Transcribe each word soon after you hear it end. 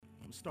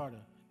I'm start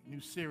a new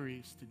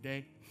series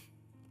today.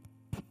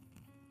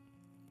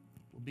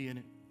 We'll be in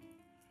it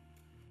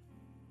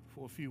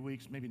for a few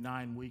weeks, maybe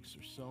 9 weeks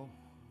or so.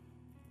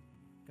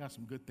 Got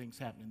some good things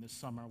happening this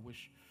summer. I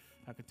wish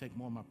I could take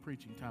more of my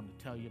preaching time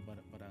to tell you, but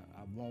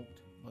I won't.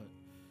 But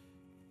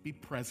be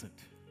present.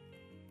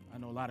 I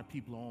know a lot of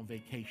people are on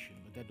vacation,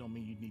 but that don't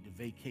mean you need to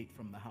vacate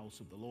from the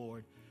house of the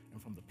Lord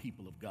and from the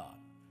people of God.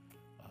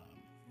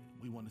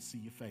 We want to see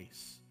your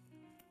face.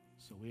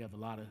 So we have a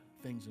lot of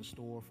things in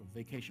store for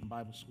Vacation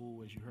Bible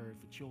School, as you heard,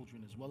 for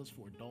children as well as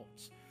for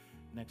adults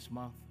next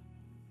month.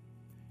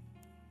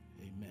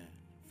 Amen.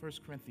 1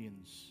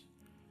 Corinthians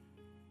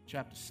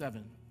chapter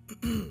 7.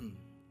 And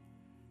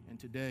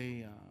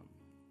today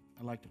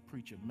I'd like to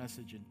preach a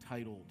message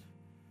entitled,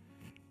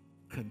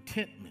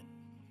 Contentment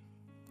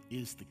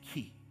is the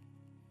Key.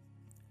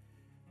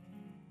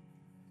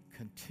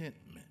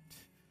 Contentment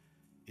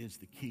is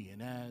the key.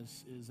 And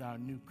as is our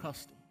new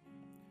custom,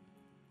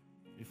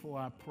 before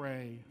I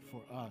pray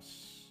for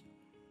us,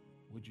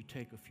 would you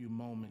take a few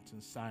moments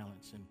in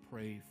silence and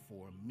pray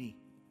for me,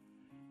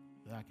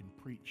 that I can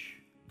preach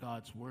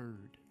God's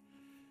word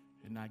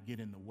and not get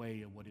in the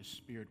way of what His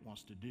Spirit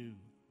wants to do.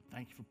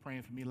 Thank you for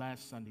praying for me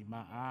last Sunday.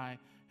 My eye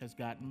has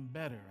gotten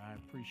better. I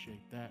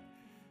appreciate that.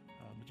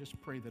 But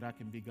just pray that I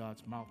can be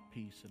God's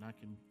mouthpiece and I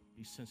can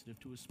be sensitive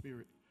to His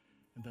Spirit,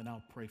 and then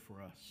I'll pray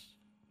for us.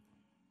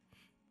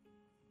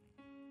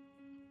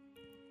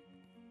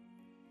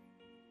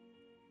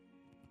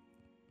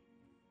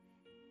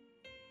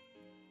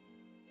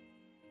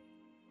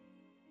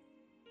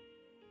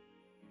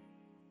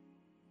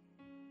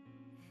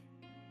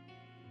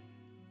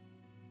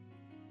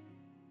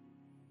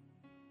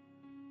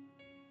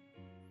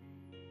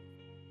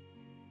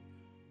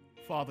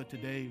 Father,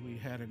 today we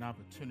had an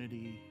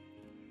opportunity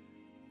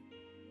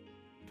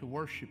to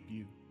worship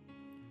you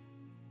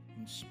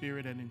in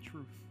spirit and in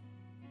truth.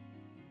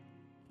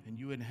 And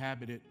you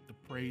inhabited the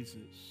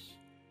praises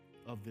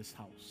of this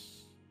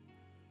house.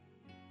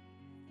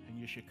 And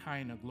your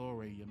Shekinah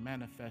glory, your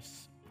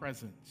manifest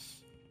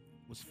presence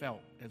was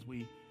felt as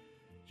we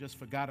just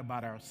forgot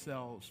about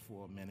ourselves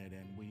for a minute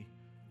and we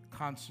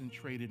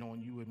concentrated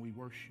on you and we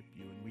worshiped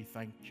you and we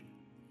thanked you.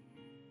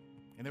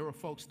 And there were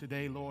folks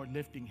today, Lord,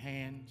 lifting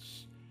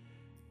hands,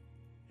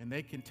 and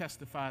they can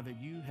testify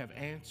that you have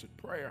answered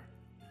prayer.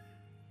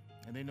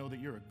 And they know that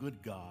you're a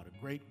good God,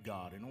 a great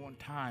God, an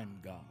on-time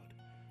God.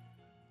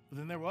 But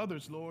then there were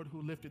others, Lord,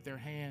 who lifted their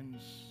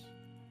hands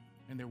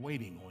and they're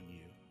waiting on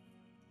you.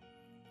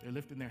 They're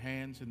lifting their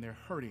hands and they're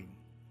hurting.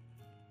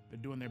 They're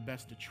doing their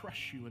best to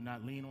trust you and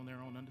not lean on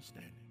their own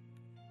understanding.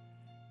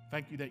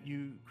 Thank you that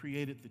you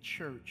created the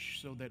church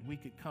so that we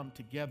could come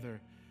together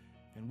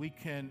and we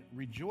can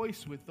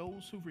rejoice with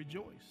those who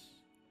rejoice.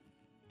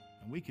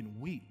 And we can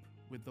weep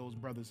with those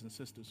brothers and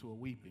sisters who are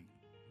weeping.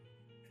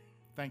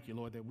 Thank you,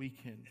 Lord, that we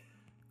can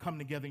come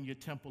together in your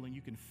temple and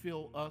you can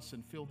fill us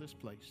and fill this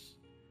place,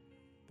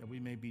 that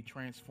we may be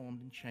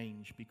transformed and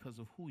changed because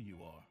of who you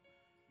are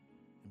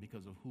and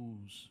because of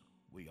whose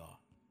we are.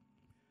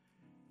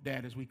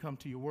 Dad, as we come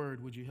to your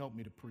word, would you help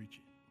me to preach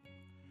it?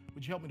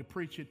 Would you help me to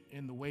preach it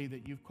in the way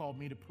that you've called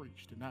me to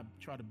preach, to not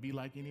try to be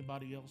like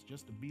anybody else,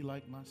 just to be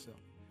like myself?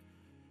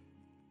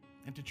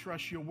 And to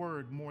trust your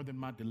word more than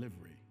my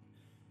delivery.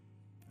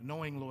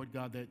 Knowing, Lord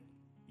God, that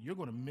you're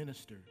going to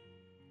minister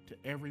to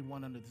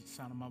everyone under the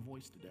sound of my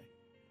voice today.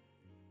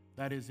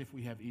 That is, if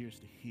we have ears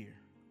to hear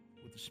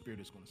what the Spirit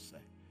is going to say.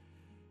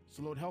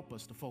 So, Lord, help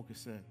us to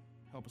focus in.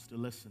 Help us to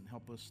listen.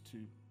 Help us to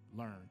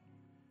learn.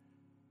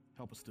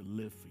 Help us to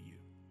live for you.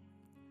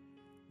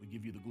 We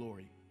give you the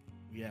glory.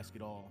 We ask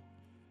it all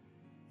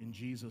in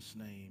Jesus'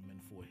 name and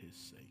for His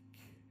sake.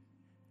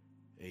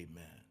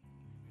 Amen.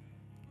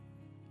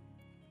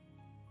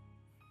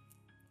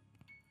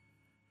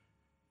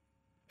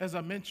 As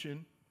I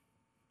mentioned,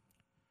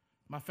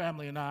 my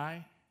family and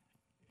I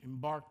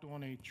embarked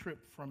on a trip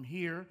from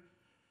here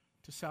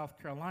to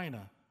South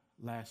Carolina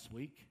last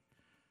week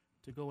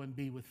to go and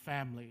be with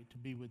family, to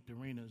be with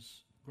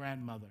Darina's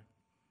grandmother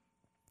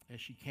as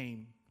she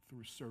came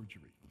through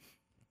surgery.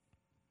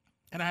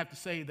 And I have to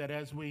say that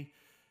as we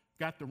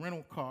got the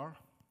rental car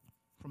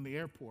from the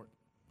airport,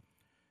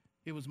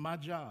 it was my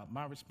job,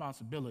 my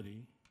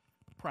responsibility,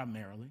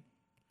 primarily,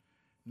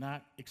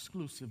 not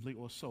exclusively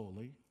or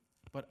solely,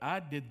 but I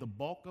did the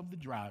bulk of the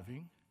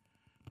driving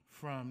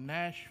from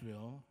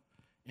Nashville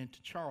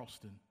into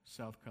Charleston,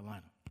 South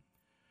Carolina.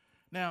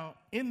 Now,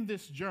 in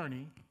this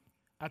journey,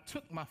 I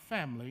took my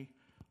family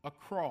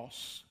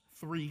across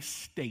 3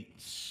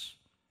 states.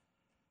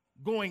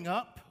 Going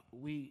up,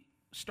 we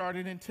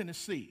started in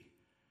Tennessee.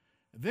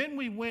 Then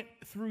we went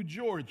through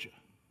Georgia,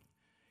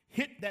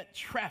 hit that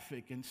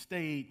traffic and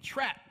stayed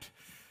trapped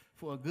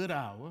for a good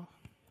hour.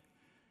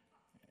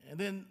 And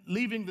then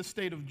leaving the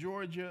state of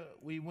Georgia,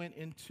 we went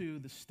into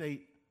the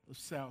state of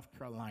South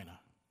Carolina.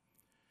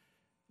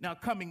 Now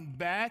coming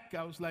back,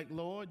 I was like,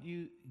 Lord,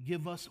 you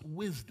give us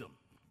wisdom.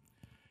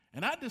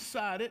 And I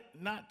decided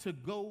not to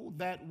go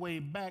that way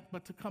back,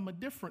 but to come a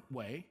different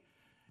way.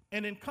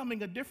 And in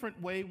coming a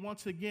different way,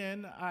 once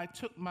again, I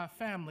took my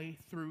family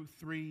through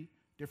 3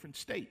 different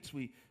states.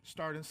 We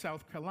started in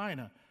South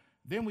Carolina.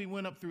 Then we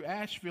went up through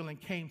Asheville and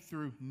came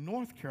through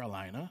North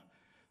Carolina,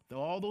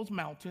 all those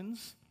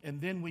mountains,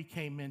 and then we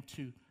came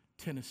into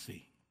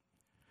Tennessee.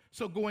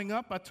 So going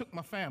up, I took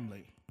my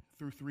family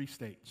through 3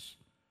 states.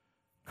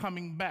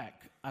 Coming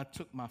back, I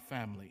took my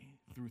family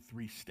through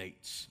 3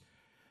 states.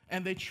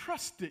 And they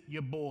trusted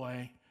your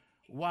boy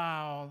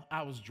while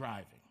I was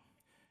driving.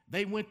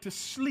 They went to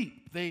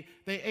sleep. They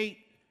ate,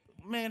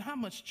 man, how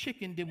much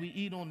chicken did we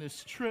eat on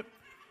this trip?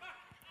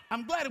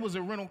 I'm glad it was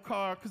a rental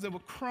car because there were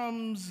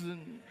crumbs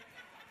and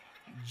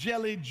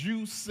jelly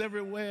juice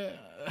everywhere.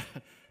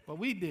 But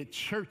we did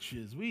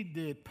churches. We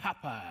did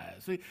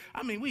Popeyes.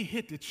 We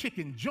hit the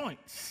chicken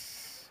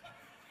joints.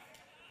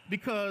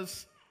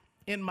 Because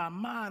in my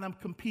mind, I'm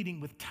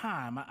competing with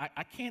time.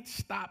 I can't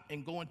stop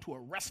and go into a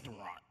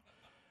restaurant.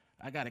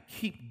 I got to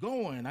keep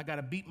going. I got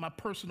to beat my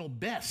personal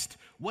best,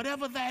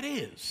 whatever that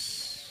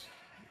is.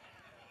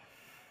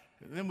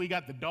 And then we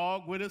got the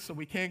dog with us, so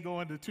we can't go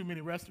into too many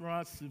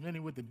restaurants, too many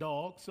with the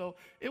dog. So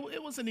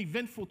it was an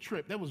eventful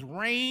trip. There was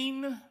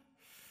rain.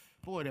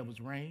 Boy, there was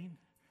rain.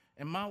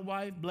 And my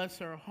wife, bless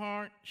her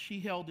heart, she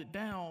held it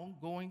down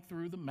going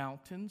through the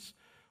mountains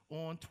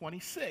on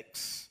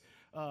 26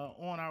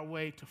 on our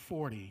way to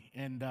 40.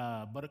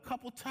 But a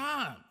couple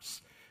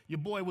times, your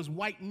boy was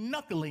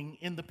white-knuckling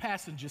in the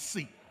passenger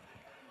seat.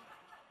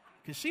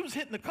 Because she was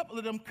hitting a couple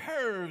of them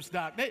curves,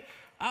 Doc.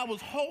 I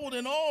was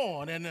holding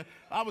on, and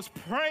I was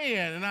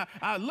praying, and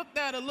I looked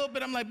at her a little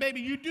bit. I'm like,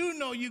 baby, you do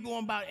know you're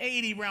going about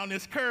 80 around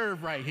this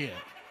curve right here.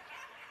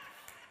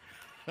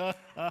 But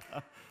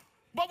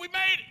we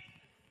made it.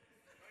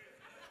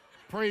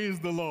 Praise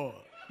the Lord.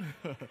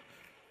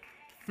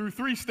 Through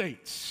 3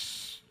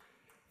 states.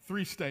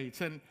 3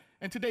 states. And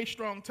today's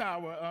Strong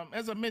Tower,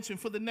 as I mentioned,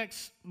 for the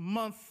next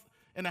month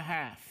and a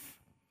half,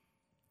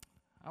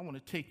 I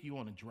want to take you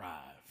on a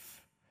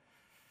drive.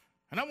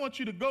 And I want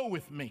you to go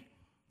with me.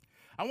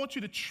 I want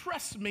you to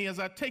trust me as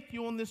I take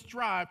you on this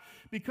drive,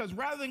 because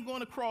rather than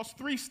going across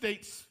 3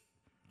 states,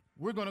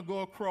 we're going to go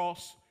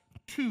across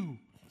 2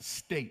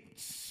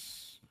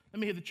 states.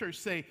 Let me hear the church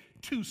say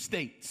 2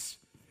 states.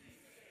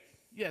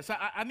 Yes,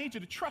 I need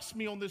you to trust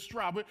me on this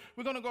drive.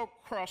 We're going to go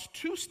across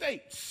 2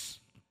 states.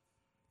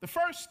 The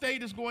first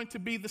state is going to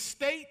be the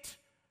state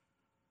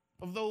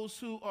of those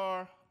who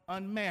are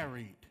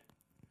unmarried.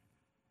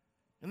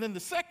 And then the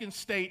second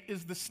state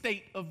is the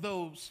state of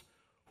those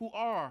who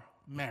are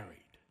married.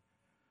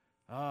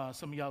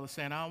 Some of y'all are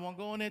saying, I don't want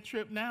to go on that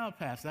trip now,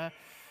 Pastor.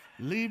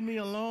 Leave me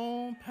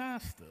alone,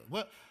 Pastor.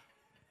 Well,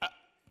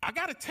 I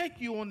got to take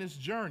you on this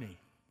journey,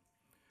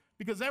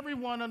 because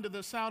everyone under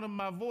the sound of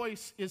my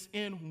voice is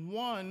in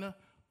one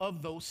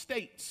of those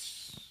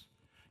states.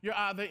 You're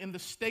either in the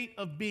state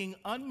of being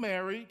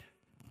unmarried,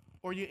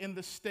 or you're in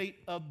the state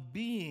of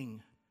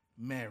being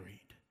married.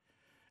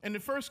 And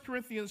in 1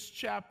 Corinthians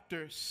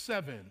chapter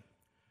 7,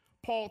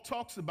 Paul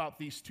talks about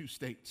these 2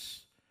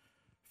 states.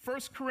 1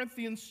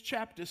 Corinthians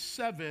chapter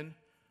 7,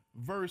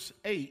 verse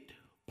 8,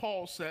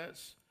 Paul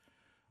says,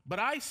 "But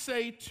I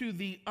say to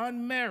the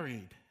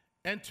unmarried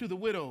and to the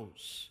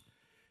widows,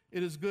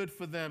 it is good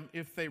for them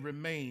if they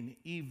remain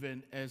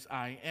even as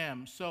I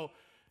am." So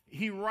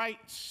he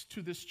writes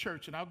to this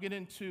church, and I'll get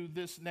into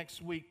this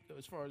next week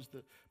as far as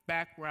the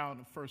background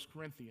of 1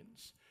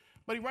 Corinthians.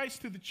 But he writes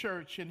to the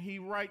church, and he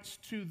writes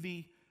to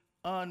the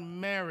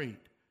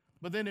unmarried.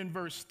 But then in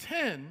verse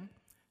 10,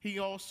 he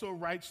also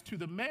writes to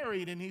the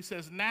married, and he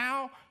says,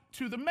 "Now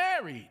to the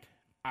married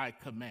I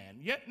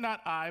command, yet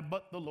not I,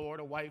 but the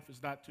Lord. A wife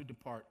is not to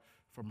depart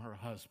from her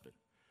husband."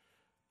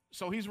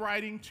 So he's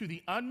writing to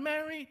the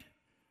unmarried,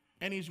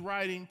 and he's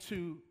writing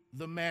to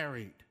the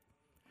married.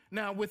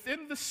 Now,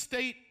 within the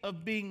state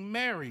of being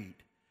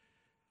married,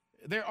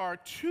 there are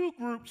 2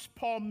 groups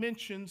Paul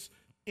mentions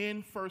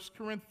in 1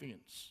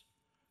 Corinthians.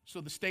 So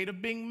the state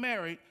of being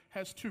married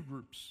has 2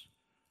 groups.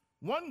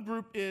 One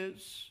group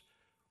is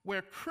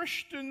where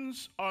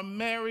Christians are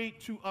married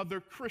to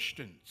other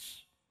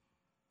Christians.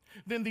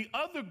 Then the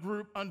other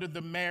group under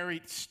the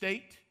married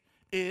state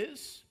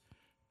is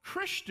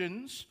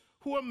Christians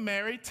who are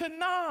married to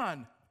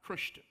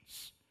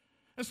non-Christians.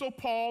 And so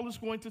Paul is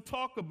going to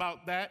talk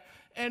about that,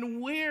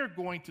 and we're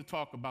going to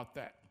talk about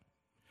that.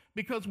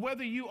 Because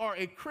whether you are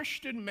a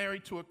Christian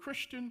married to a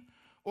Christian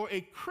or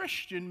a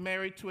Christian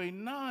married to a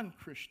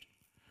non-Christian,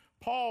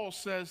 Paul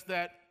says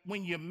that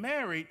when you're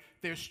married,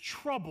 there's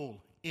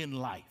trouble in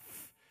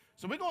life.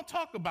 So we're going to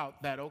talk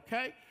about that,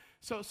 okay?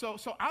 So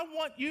I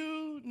want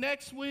you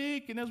next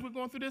week, and as we're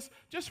going through this,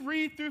 just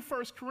read through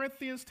 1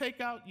 Corinthians,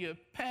 take out your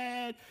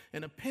pad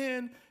and a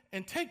pen,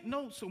 and take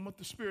notes on what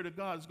the Spirit of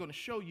God is going to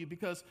show you,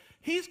 because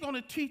he's going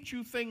to teach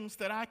you things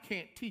that I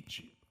can't teach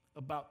you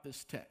about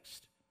this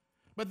text.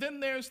 But then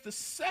there's the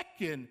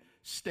second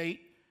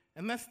state,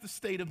 and that's the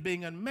state of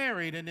being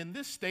unmarried. And in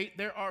this state,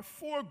 there are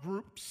 4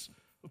 groups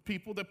of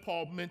people that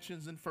Paul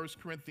mentions in 1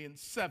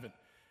 Corinthians 7.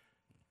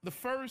 The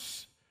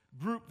first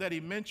group that he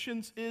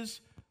mentions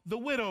is the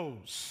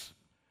widows.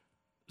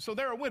 So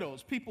there are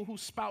widows, people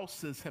whose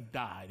spouses have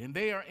died, and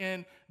they are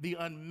in the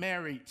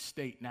unmarried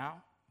state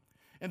now.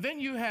 And then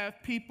you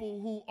have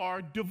people who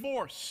are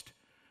divorced.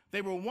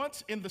 They were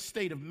once in the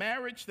state of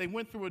marriage, they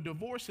went through a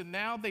divorce, and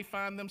now they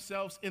find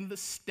themselves in the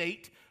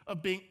state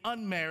of being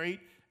unmarried,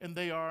 and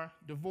they are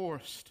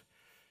divorced.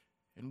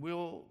 And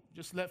we'll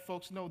just let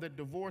folks know that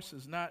divorce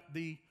is not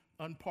the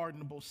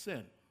unpardonable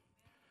sin.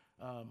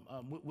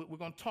 We're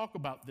going to talk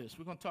about this.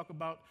 We're going to talk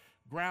about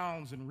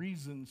grounds and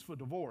reasons for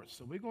divorce.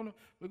 So we're going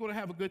to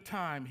have a good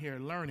time here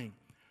learning.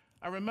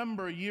 I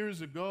remember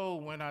years ago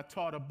when I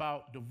taught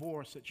about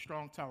divorce at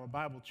Strong Tower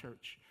Bible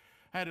Church,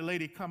 I had a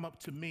lady come up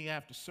to me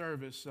after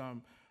service, a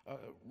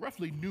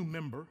roughly new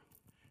member,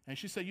 and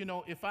she said,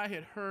 if I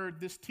had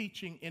heard this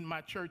teaching in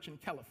my church in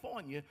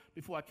California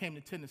before I came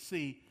to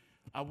Tennessee,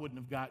 I wouldn't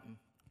have gotten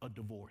a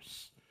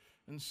divorce.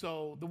 And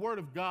so the Word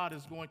of God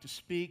is going to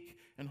speak,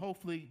 and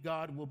hopefully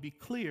God will be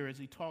clear as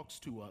He talks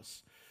to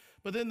us.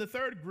 But then the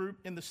third group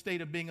in the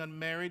state of being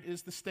unmarried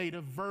is the state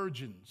of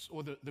virgins,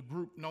 or the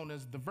group known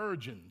as the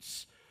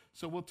virgins.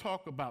 So we'll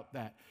talk about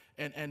that.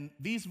 And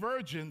these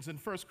virgins in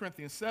 1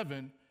 Corinthians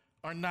 7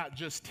 are not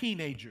just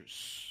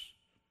teenagers.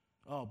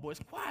 Oh, boy, it's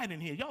quiet in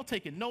here. Y'all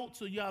taking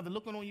notes, or y'all either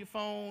looking on your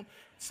phone,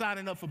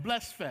 signing up for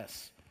Bless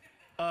Fest.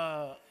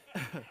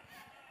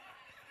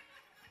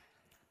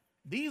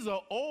 These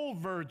are old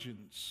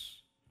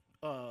virgins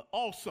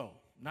also,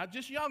 not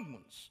just young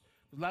ones.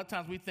 A lot of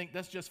times we think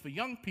that's just for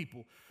young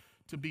people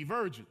to be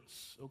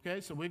virgins,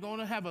 okay? So we're going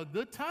to have a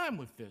good time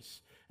with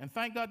this. And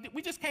thank God,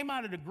 we just came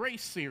out of the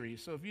Grace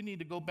series, so if you need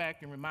to go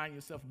back and remind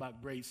yourself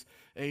about grace,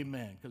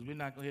 amen, because we're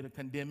not here to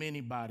condemn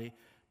anybody,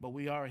 but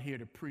we are here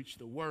to preach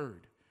the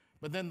word.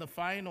 But then the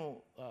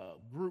final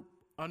group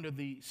under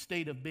the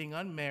state of being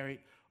unmarried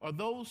are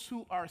those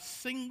who are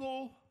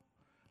single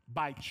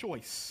by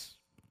choice.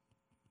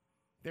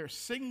 They're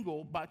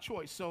single by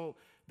choice, so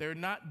they're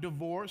not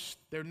divorced,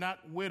 they're not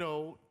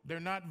widowed, they're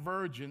not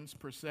virgins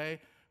per se,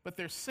 but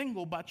they're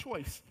single by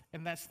choice,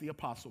 and that's the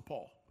Apostle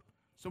Paul.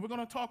 So we're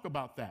going to talk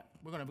about that.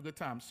 We're going to have a good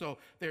time. So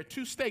there are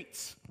two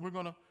states we're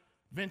going to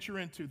venture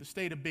into, the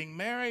state of being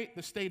married,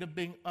 the state of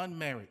being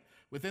unmarried.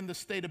 Within the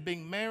state of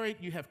being married,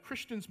 you have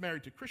Christians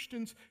married to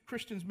Christians,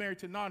 Christians married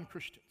to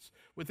non-Christians.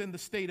 Within the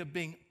state of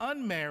being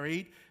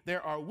unmarried,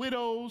 there are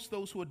widows,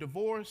 those who are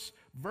divorced,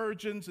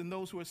 virgins, and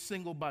those who are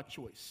single by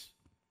choice.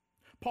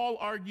 Paul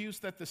argues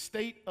that the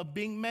state of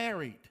being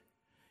married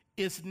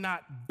is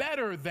not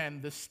better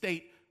than the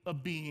state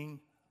of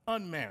being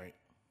unmarried.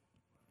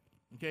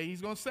 Okay,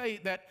 he's going to say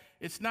that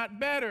it's not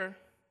better,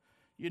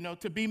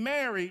 to be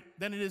married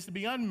than it is to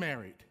be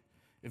unmarried.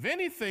 If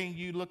anything,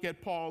 you look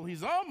at Paul,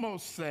 he's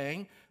almost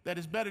saying that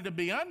it's better to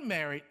be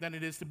unmarried than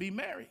it is to be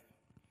married.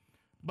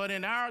 But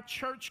in our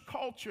church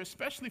culture,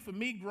 especially for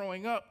me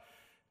growing up,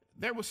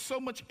 there was so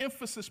much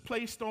emphasis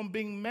placed on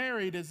being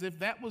married as if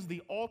that was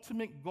the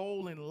ultimate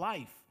goal in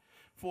life.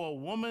 For a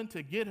woman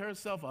to get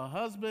herself a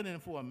husband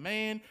and for a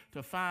man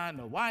to find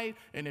a wife.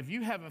 And if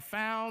you haven't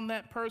found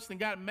that person and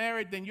got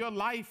married, then your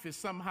life is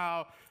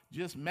somehow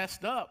just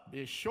messed up.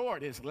 It's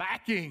short. It's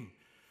lacking.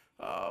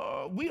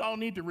 We all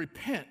need to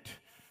repent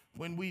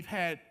when we've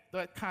had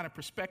that kind of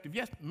perspective.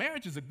 Yes,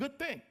 marriage is a good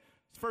thing.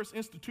 It's the first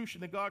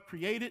institution that God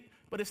created,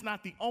 but it's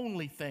not the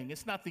only thing.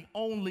 It's not the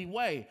only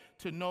way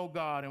to know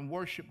God and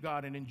worship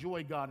God and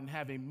enjoy God and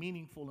have a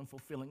meaningful and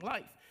fulfilling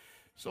life.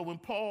 So when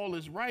Paul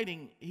is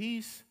writing,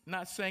 he's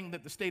not saying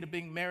that the state of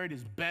being married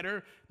is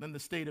better than the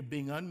state of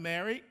being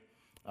unmarried.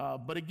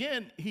 But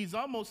again, he's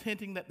almost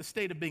hinting that the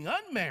state of being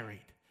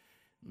unmarried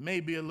may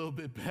be a little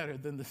bit better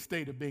than the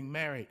state of being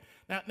married.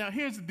 Now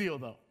here's the deal,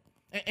 though.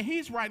 And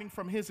he's writing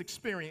from his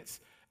experience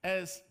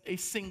as a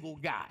single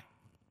guy.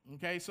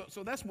 Okay,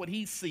 so that's what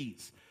he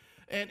sees.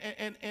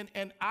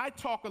 And I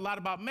talk a lot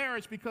about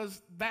marriage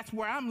because that's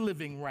where I'm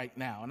living right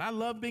now. And I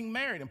love being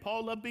married, and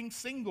Paul loved being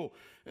single.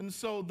 And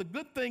so the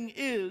good thing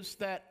is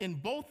that in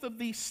both of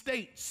these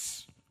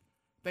states,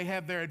 they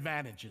have their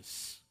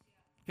advantages.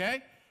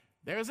 Okay?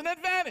 There's an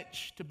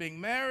advantage to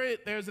being married.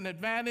 There's an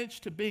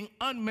advantage to being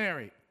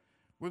unmarried.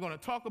 We're going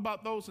to talk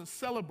about those and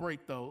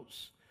celebrate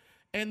those.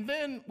 And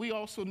then we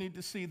also need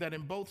to see that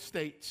in both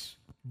states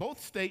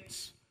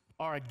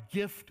are a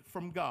gift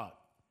from God,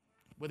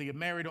 whether you're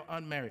married or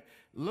unmarried.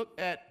 Look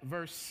at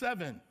verse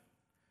 7.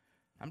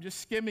 I'm just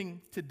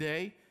skimming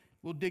today.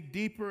 We'll dig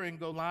deeper and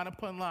go line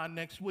upon line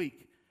next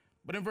week.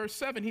 But in verse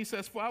 7, he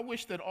says, "For I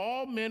wish that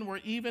all men were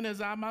even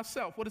as I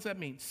myself." What does that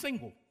mean?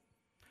 Single.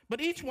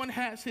 "But each one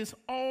has his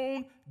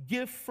own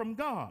gift from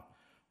God.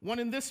 One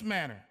in this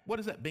manner." What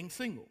is that? Being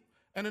single.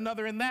 "And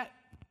another in that."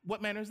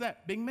 What manner is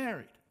that? Being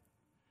married.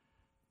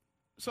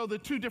 So they're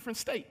two different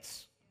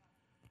states.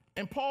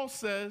 And Paul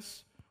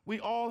says we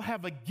all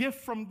have a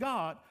gift from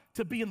God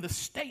to be in the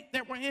state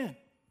that we're in.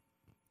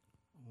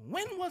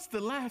 When was the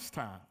last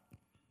time,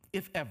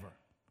 if ever,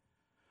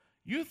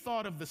 you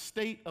thought of the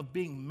state of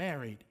being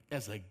married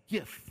as a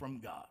gift from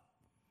God?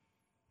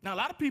 Now, a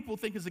lot of people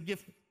think it's a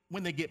gift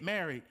when they get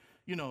married,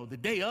 the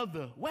day of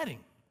the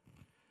wedding.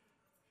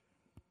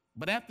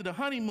 But after the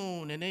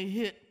honeymoon and they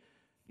hit,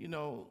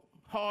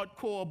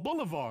 hardcore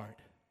boulevard,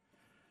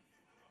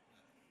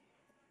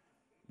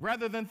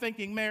 rather than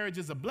thinking marriage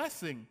is a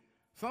blessing,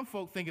 Some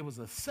folk think it was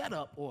a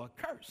setup or a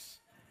curse.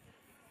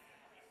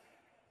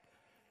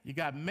 You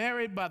got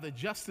married by the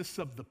justice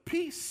of the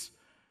peace,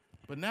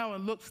 but now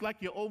it looks like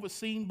you're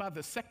overseen by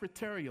the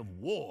Secretary of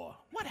War.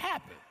 What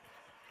happened?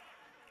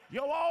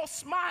 You're all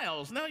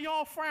smiles, now you're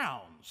all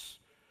frowns.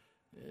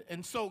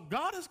 And so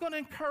God is going to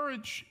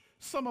encourage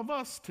some of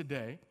us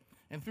today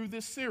and through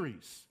this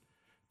series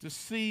to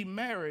see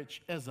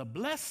marriage as a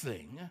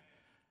blessing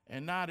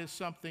and not as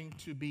something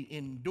to be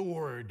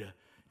endured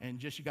and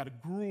just you got to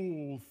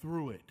gruel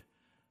through it.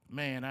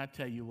 Man, I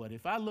tell you what,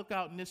 if I look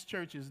out and this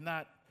church is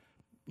not,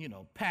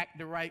 packed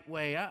the right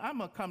way, I'm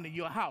going to come to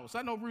your house.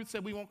 I know Ruth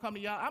said we won't come to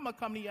your house. I'm going to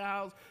come to your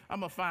house. I'm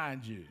going to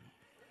find you.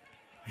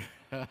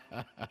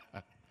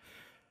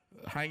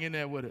 Hang in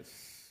there with us.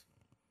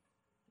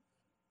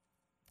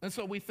 And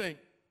so we think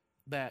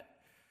that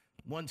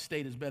one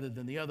state is better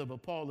than the other,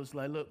 but Paul is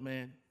like, look,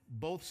 man,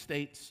 both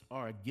states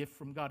are a gift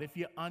from God. If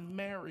you're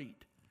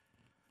unmarried,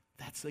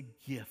 that's a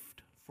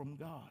gift from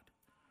God,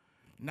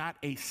 not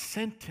a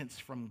sentence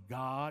from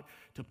God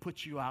to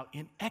put you out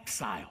in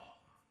exile.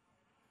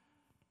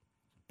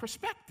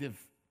 Perspective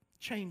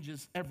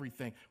changes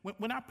everything.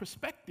 When our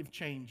perspective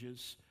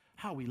changes,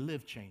 how we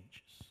live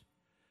changes.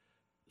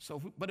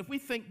 But if we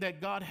think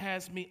that God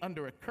has me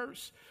under a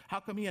curse, how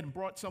come he hadn't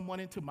brought someone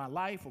into my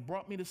life or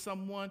brought me to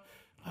someone?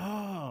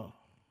 So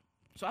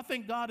I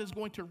think God is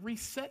going to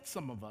reset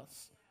some of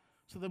us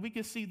so that we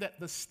can see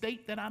that the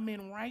state that I'm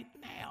in right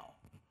now,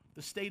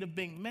 the state of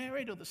being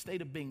married or the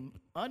state of being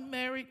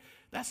unmarried,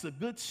 that's a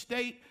good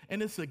state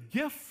and it's a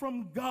gift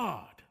from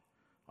God.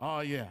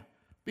 Oh, yeah.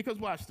 Because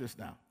watch this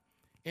now.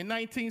 In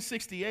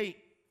 1968,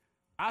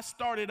 I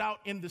started out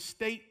in the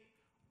state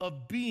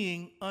of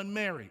being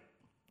unmarried.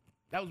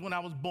 That was when I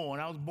was born.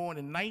 I was born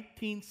in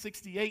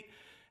 1968,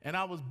 and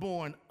I was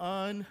born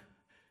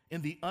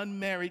in the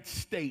unmarried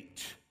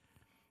state.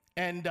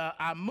 And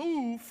I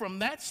moved from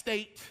that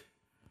state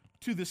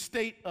to the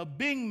state of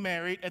being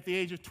married at the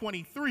age of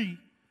 23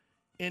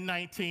 in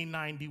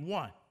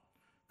 1991.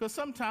 Because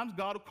sometimes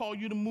God will call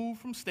you to move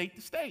from state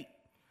to state.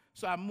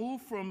 So I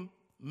moved from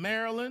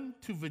Maryland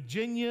to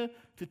Virginia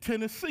to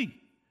Tennessee.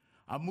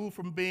 I moved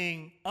from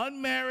being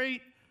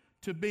unmarried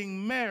to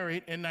being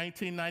married in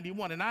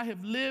 1991. And I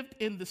have lived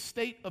in the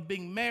state of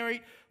being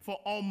married for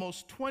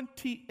almost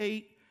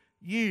 28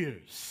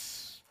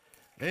 years.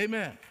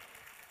 Amen.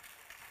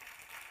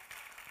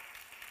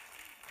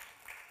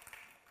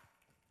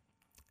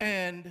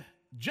 And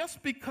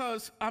just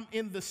because I'm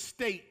in the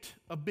state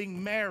of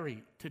being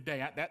married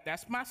today,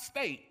 that's my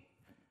state,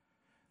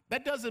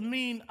 that doesn't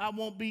mean I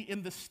won't be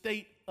in the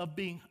state of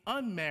being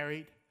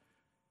unmarried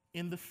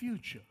in the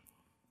future.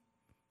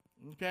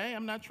 Okay?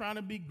 I'm not trying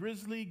to be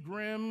grisly,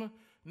 grim,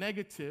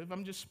 negative.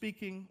 I'm just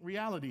speaking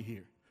reality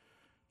here.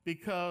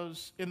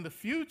 Because in the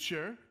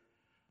future,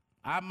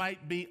 I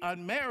might be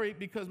unmarried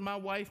because my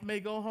wife may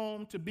go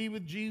home to be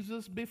with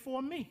Jesus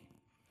before me.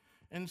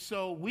 And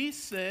so we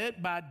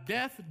said, by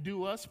death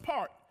do us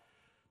part.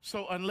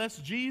 So unless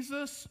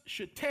Jesus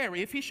should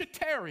tarry, if he should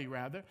tarry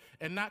rather,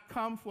 and not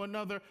come for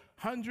another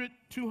 100,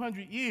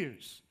 200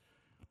 years,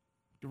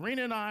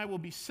 Dorena and I will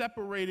be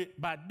separated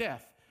by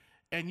death.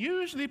 And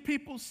usually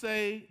people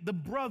say the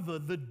brother,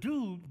 the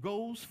dude,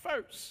 goes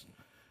first.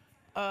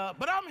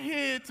 But I'm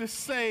here to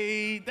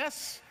say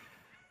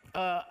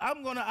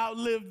I'm going to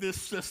outlive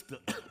this sister.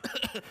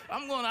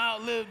 I'm going to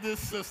outlive this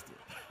sister.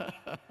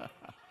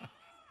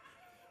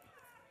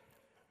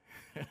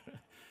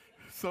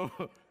 So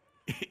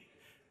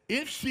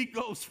if she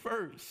goes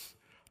first,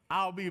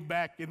 I'll be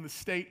back in the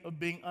state of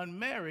being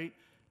unmarried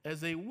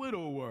as a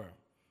widower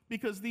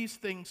because these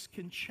things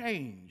can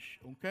change,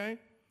 okay?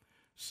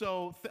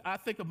 So I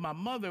think of my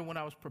mother when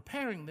I was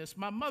preparing this.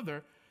 My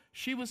mother,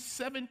 she was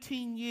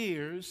 17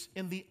 years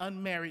in the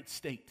unmarried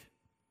state.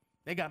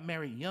 They got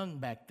married young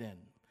back then.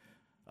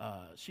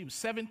 She was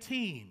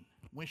 17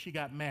 when she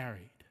got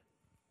married.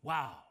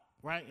 Wow,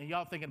 right? And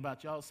y'all thinking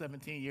about y'all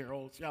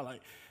 17-year-olds, y'all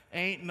like,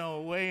 ain't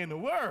no way in the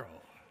world.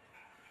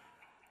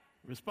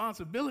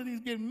 Responsibilities,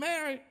 getting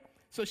married.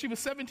 So she was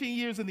 17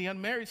 years in the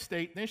unmarried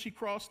state. Then she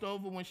crossed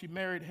over when she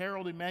married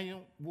Harold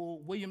Emanuel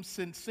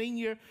Williamson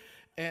Sr.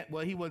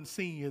 Well, he wasn't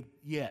senior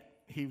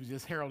yet. He was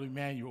just Harold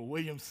Emanuel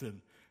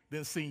Williamson.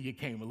 Then senior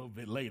came a little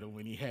bit later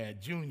when he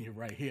had junior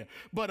right here.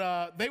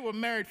 But they were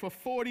married for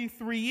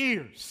 43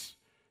 years.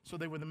 So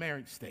they were the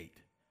married state.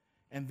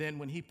 And then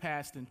when he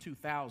passed in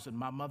 2000,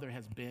 my mother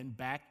has been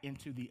back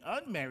into the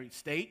unmarried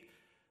state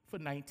for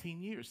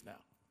 19 years now.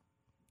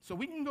 So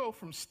we can go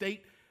from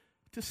state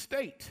to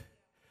state.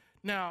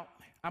 Now,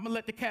 I'm going to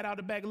let the cat out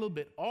of the bag a little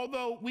bit.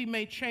 Although we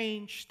may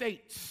change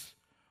states,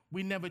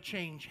 we never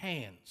change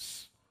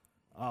hands.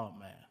 Oh,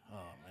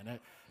 man, that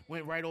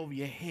went right over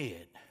your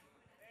head.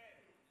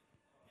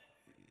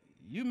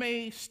 You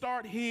may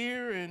start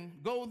here and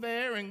go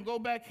there and go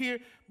back here,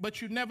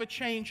 but you never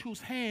change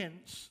whose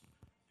hands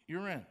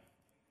you're in.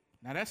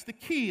 Now, that's the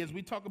key as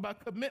we talk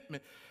about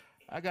commitment.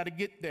 I got to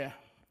get there.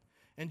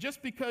 And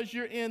just because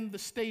you're in the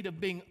state of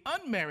being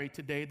unmarried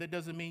today, that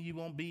doesn't mean you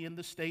won't be in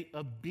the state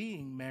of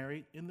being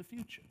married in the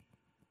future.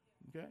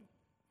 Okay?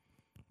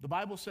 The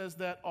Bible says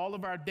that all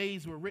of our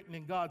days were written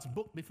in God's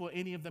book before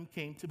any of them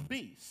came to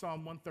be,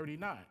 Psalm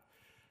 139.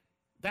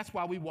 That's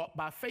why we walk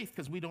by faith,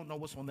 because we don't know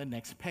what's on the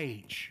next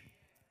page.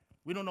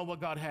 We don't know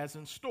what God has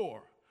in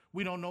store.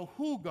 We don't know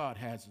who God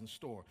has in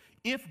store,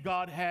 if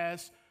God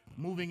has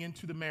moving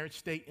into the marriage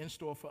state in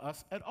store for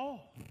us at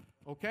all,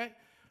 okay?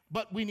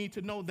 But we need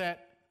to know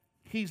that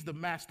he's the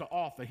master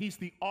author. He's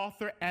the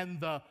author and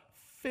the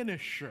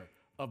finisher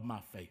of my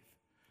faith.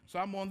 So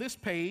I'm on this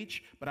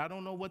page, but I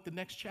don't know what the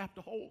next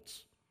chapter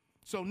holds.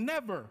 So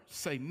never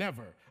say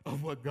never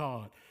of what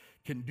God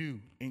can do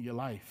in your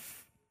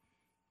life.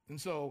 And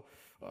so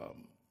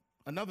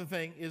another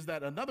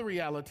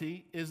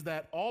reality is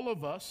that all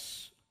of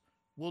us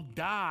will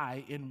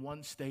die in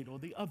one state or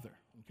the other,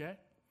 okay?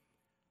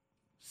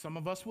 Some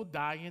of us will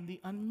die in the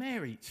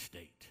unmarried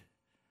state,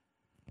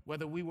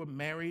 whether we were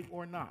married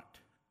or not.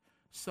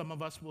 Some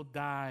of us will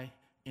die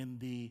in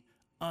the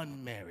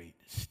unmarried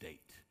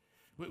state.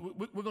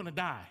 We're going to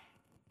die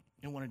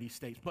in one of these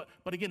states.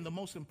 But again, the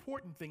most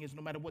important thing is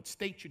no matter what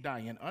state you die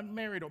in,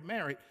 unmarried or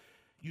married,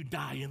 you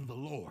die in the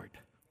Lord.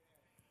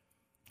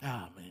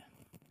 Ah, man.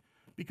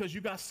 Because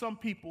you got some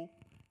people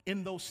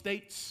in those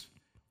states,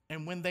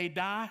 and when they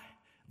die,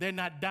 they're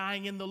not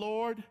dying in the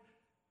Lord,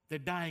 they're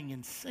dying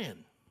in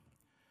sin.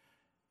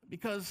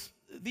 Because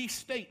these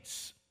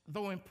states,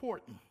 though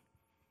important,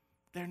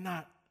 they're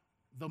not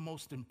the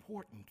most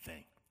important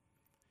thing.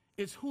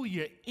 It's who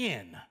you're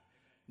in,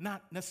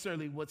 not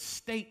necessarily what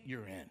state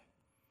you're in.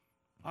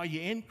 Are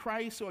you in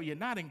Christ or you're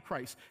not in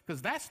Christ?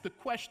 Because that's the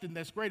question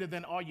that's greater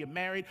than are you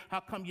married? How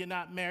come you're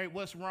not married?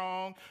 What's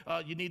wrong?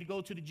 You need to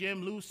go to the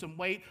gym, lose some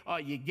weight.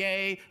 Are you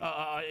gay?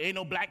 Ain't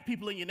no black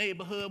people in your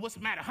neighborhood. What's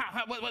the matter?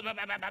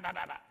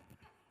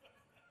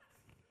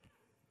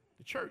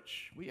 The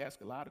church, we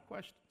ask a lot of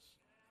questions.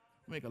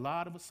 We make a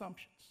lot of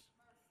assumptions.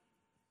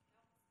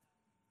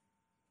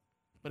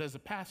 But as a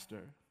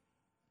pastor,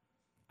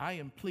 I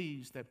am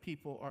pleased that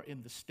people are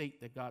in the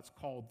state that God's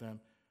called them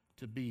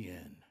to be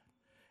in.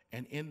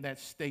 And in that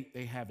state,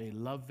 they have a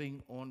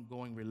loving,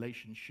 ongoing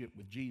relationship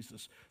with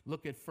Jesus.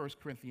 Look at 1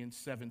 Corinthians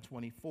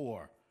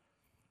 7:24.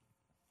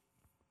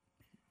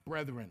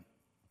 Brethren,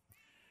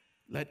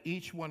 let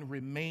each one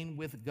remain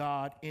with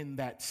God in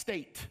that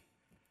state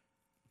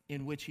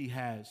in which he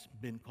has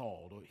been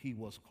called or he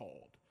was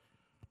called.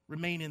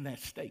 Remain in that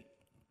state.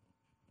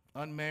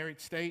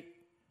 Unmarried state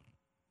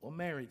or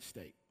married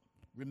state.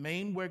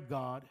 Remain where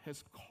God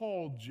has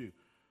called you.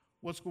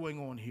 What's going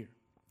on here?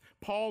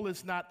 Paul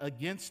is not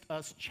against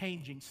us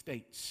changing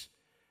states.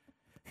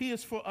 He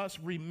is for us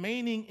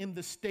remaining in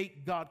the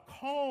state God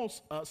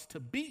calls us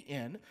to be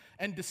in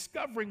and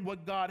discovering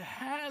what God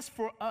has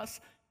for us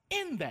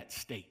in that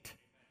state.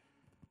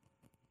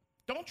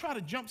 Don't try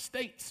to jump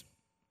states,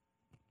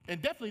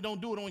 and definitely don't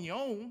do it on your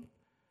own,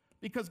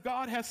 because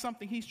God has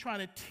something he's trying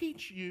to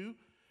teach you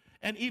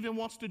and even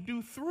wants to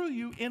do through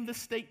you in the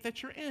state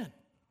that you're in.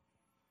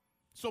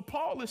 So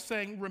Paul is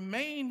saying,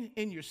 remain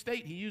in your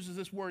state. He uses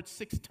this word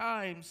 6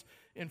 times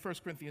in 1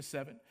 Corinthians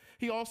 7.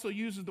 He also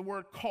uses the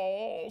word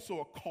calls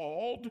or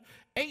called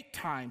 8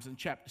 times in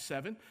chapter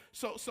 7.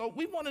 So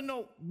we want to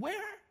know, where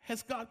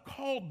has God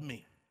called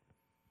me?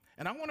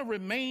 And I want to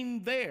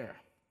remain there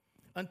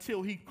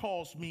until he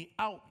calls me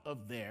out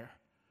of there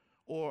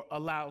or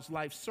allows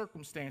life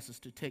circumstances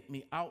to take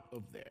me out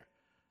of there.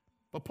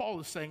 But Paul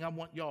is saying, I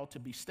want y'all to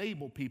be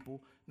stable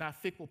people, not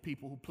fickle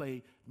people who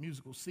play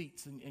musical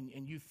seats.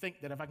 And you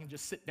think that if I can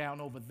just sit down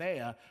over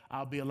there,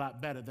 I'll be a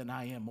lot better than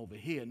I am over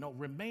here. No,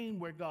 remain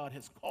where God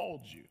has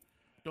called you.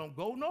 Don't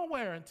go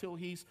nowhere until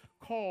he's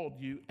called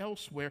you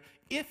elsewhere,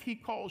 if he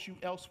calls you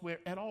elsewhere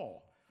at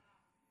all.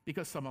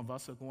 Because some of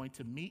us are going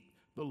to meet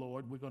the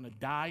Lord. We're going to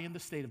die in the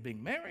state of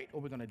being married,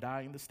 or we're going to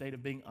die in the state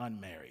of being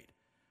unmarried.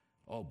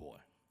 Oh, boy.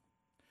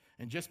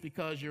 And just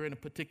because you're in a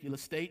particular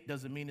state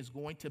doesn't mean it's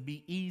going to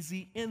be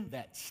easy in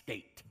that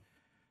state.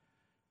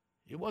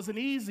 It wasn't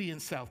easy in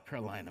South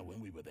Carolina when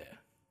we were there.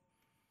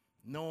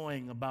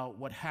 Knowing about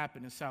what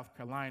happened in South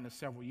Carolina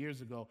several years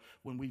ago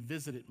when we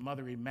visited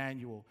Mother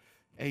Emanuel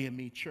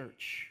AME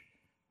Church,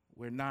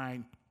 where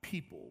 9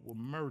 people were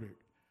murdered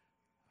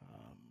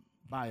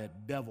by a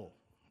devil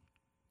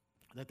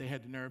that they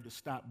had the nerve to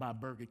stop by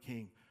Burger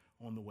King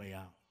on the way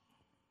out.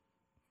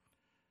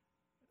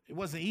 It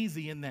wasn't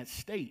easy in that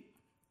state.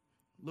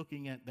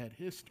 Looking at that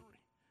history.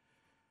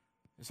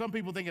 And some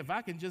people think if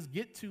I can just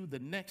get to the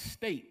next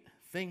state,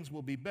 things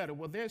will be better.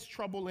 Well, there's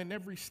trouble in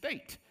every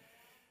state.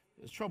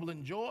 There's trouble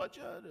in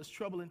Georgia. There's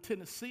trouble in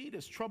Tennessee.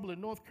 There's trouble in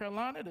North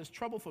Carolina. There's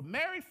trouble for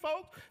married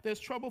folks.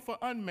 There's trouble for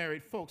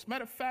unmarried folks.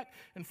 Matter of fact,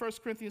 in 1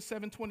 Corinthians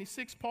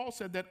 7:26, Paul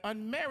said that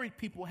unmarried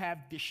people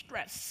have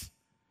distress.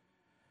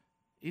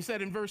 He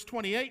said in verse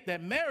 28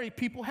 that married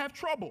people have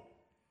trouble.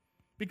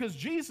 Because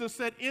Jesus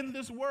said, in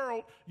this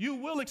world, you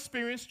will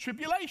experience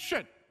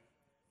tribulation.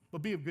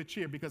 But be of good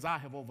cheer, because I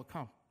have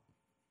overcome.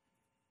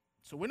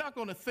 So we're not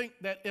going to think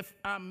that if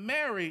I'm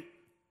married,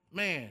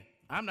 man,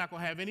 I'm not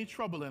going to have any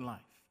trouble in life.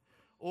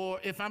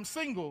 Or if I'm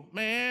single,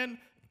 man,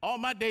 all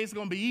my days are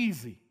going to be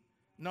easy.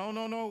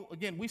 No.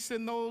 Again, we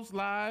send those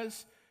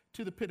lies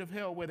to the pit of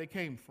hell where they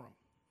came from.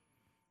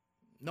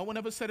 No one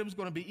ever said it was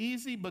going to be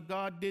easy, but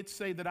God did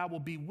say that I will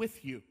be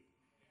with you.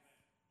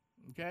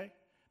 Okay?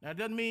 Now, it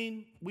doesn't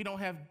mean we don't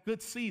have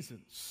good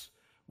seasons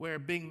where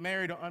being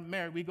married or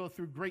unmarried, we go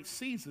through great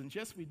seasons.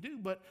 Yes, we do,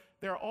 but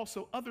there are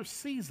also other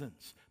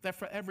seasons that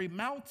for every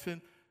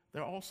mountain,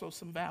 there are also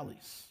some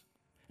valleys.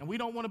 And we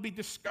don't want to be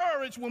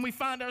discouraged when we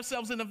find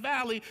ourselves in a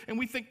valley and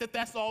we think that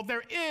that's all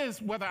there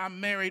is, whether I'm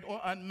married or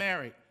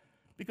unmarried.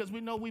 Because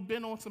we know we've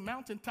been on some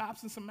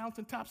mountaintops and some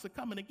mountaintops are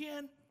coming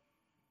again.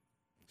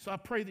 So I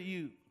pray that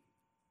you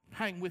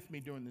hang with me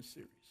during this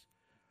series.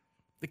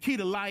 The key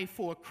to life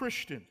for a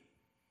Christian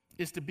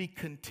is to be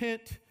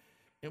content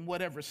in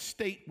whatever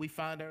state we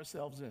find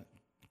ourselves in.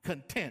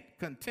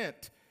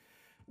 Content.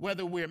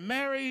 Whether we're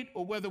married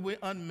or whether we're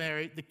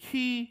unmarried, the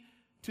key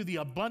to the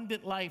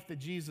abundant life that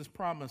Jesus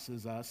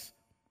promises us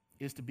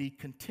is to be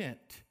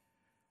content.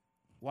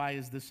 Why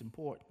is this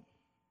important?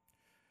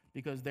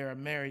 Because there are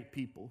married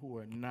people who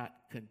are not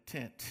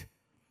content.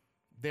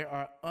 There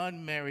are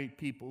unmarried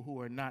people who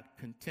are not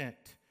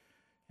content.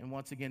 And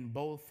once again,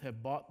 both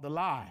have bought the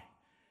lie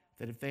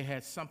that if they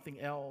had something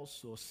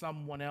else or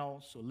someone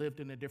else or lived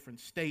in a different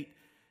state,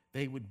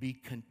 they would be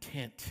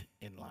content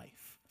in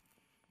life.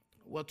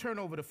 Well, turn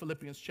over to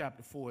Philippians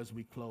chapter 4 as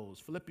we close.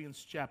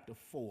 Philippians chapter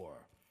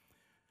 4.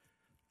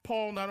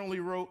 Paul not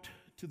only wrote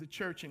to the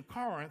church in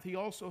Corinth, he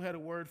also had a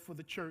word for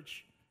the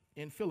church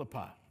in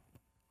Philippi.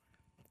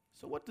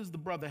 So what does the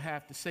brother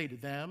have to say to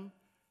them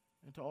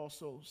and to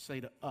also say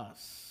to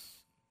us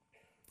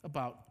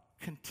about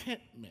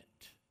contentment?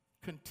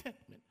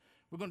 Contentment.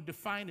 We're going to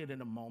define it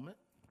in a moment.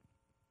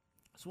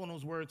 It's one of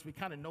those words we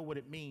kind of know what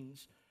it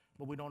means,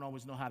 but we don't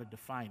always know how to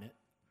define it.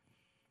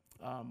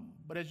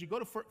 But as you go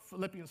to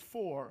Philippians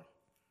 4,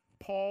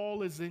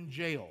 Paul is in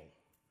jail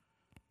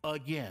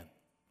again.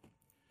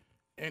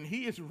 And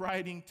he is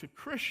writing to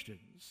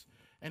Christians,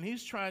 and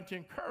he's trying to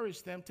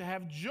encourage them to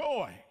have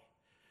joy.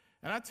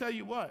 And I tell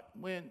you what,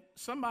 when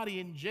somebody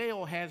in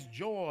jail has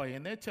joy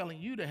and they're telling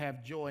you to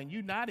have joy and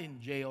you're not in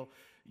jail,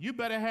 you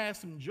better have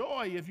some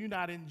joy if you're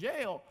not in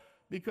jail,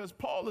 because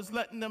Paul is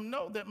letting them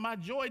know that my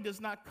joy does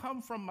not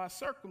come from my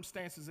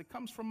circumstances. It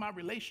comes from my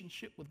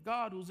relationship with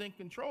God, who's in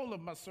control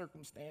of my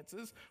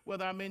circumstances,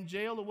 whether I'm in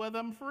jail or whether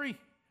I'm free.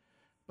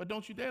 But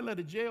don't you dare let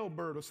a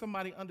jailbird or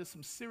somebody under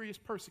some serious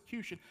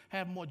persecution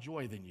have more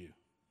joy than you.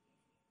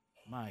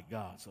 My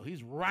God. So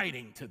he's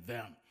writing to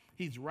them.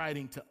 He's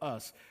writing to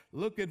us.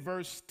 Look at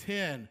verse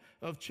 10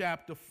 of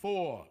chapter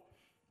 4.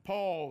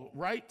 Paul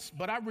writes,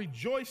 "But I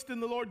rejoiced in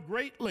the Lord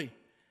greatly,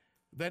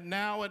 that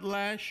now at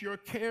last your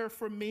care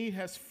for me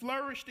has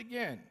flourished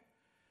again.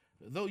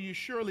 Though you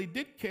surely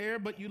did care,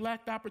 but you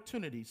lacked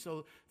opportunity."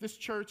 So this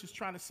church is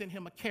trying to send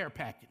him a care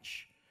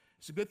package.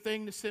 It's a good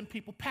thing to send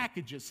people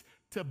packages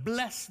to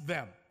bless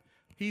them.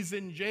 He's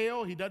in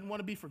jail. He doesn't want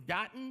to be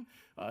forgotten.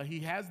 He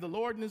has the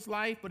Lord in his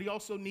life, but he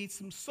also needs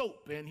some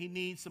soap and he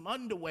needs some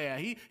underwear.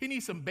 He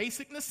needs some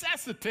basic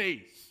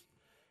necessities.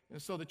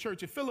 And so the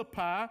church of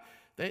Philippi,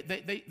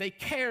 they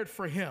cared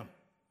for him.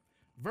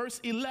 Verse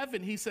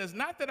 11, he says,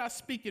 "Not that I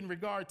speak in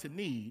regard to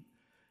need,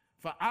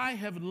 for I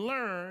have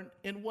learned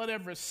in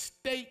whatever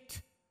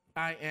state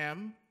I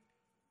am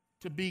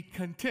to be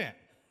content."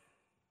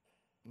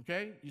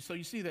 Okay, so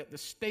you see that the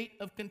state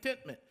of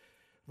contentment.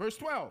 Verse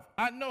 12,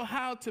 "I know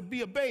how to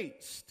be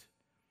abased,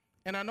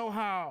 and I know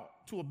how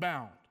to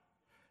abound.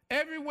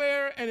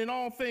 Everywhere and in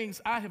all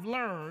things I have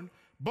learned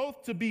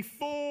both to be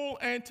full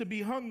and to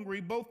be hungry,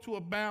 both to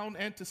abound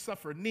and to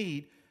suffer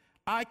need.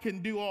 I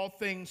can do all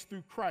things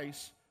through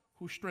Christ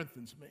who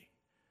strengthens me."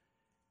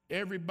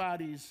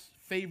 Everybody's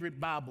favorite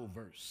Bible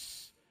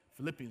verse,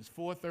 Philippians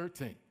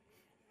 4:13.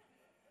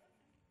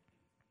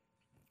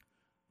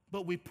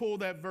 But we pull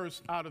that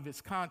verse out of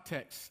its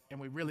context, and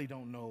we really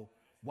don't know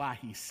why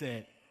he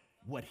said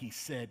what he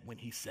said when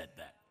he said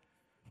that.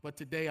 But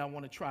today I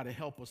want to try to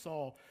help us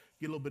all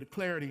get a little bit of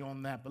clarity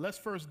on that. But let's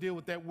first deal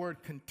with that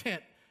word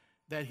content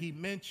that he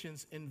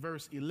mentions in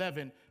verse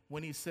 11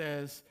 when he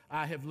says,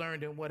 "I have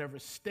learned in whatever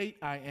state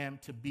I am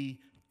to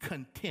be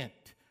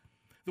content."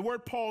 The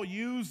word Paul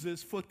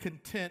uses for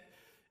content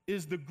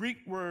is the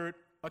Greek word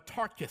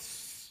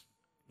autarkos,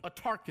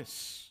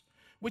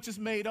 which is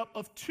made up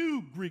of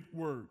two Greek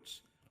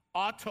words,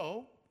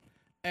 auto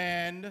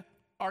and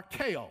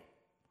archeo,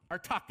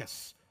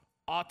 autarkos.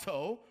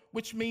 Auto,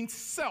 which means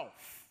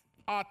self,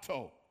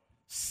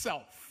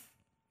 self.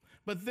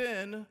 But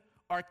then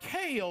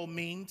archeo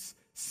means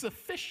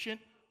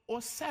sufficient or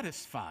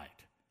satisfied.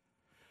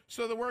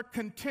 So the word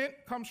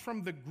content comes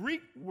from the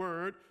Greek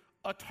word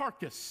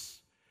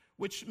autarkos,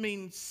 which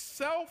means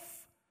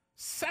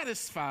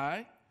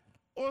self-satisfied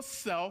or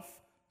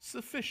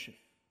self-sufficient.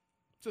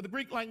 So the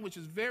Greek language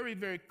is very,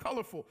 very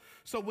colorful.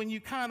 So when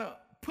you kind of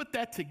put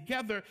that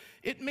together,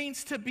 it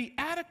means to be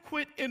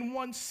adequate in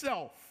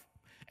oneself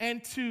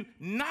and to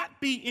not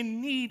be in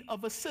need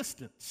of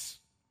assistance.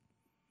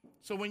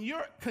 So when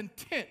you're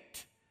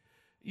content,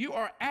 you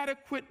are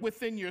adequate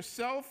within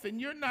yourself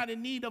and you're not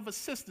in need of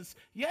assistance.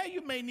 Yeah,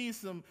 you may need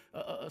some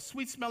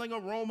sweet-smelling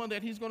aroma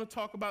that he's going to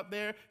talk about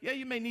there. Yeah,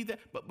 you may need that.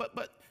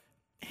 But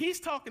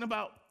he's talking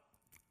about,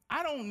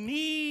 I don't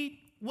need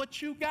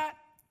what you got?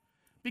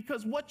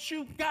 Because what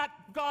you got,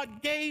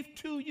 God gave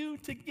to you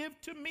to give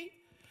to me.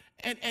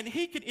 And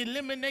he can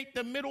eliminate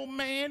the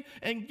middleman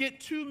and get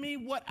to me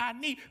what I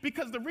need.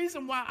 Because the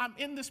reason why I'm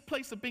in this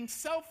place of being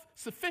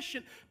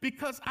self-sufficient,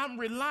 because I'm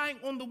relying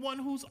on the one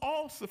who's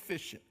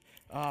all-sufficient.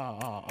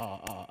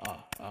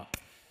 I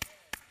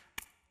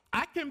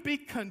can be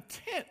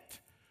content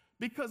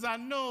because I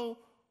know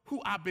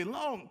who I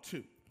belong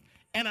to.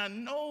 And I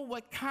know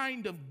what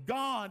kind of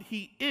God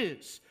he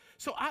is.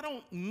 So I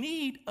don't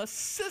need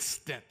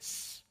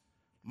assistance,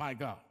 my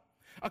God.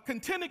 A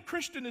contented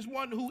Christian is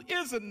one who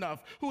is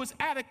enough, who is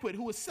adequate,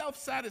 who is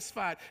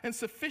self-satisfied and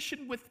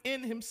sufficient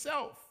within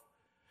himself.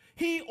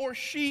 He or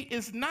she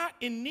is not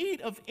in need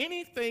of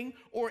anything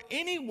or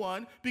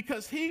anyone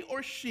because he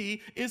or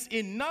she is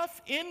enough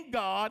in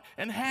God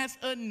and has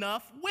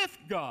enough with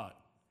God.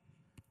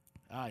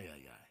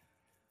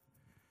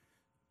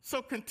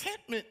 So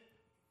contentment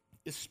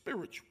is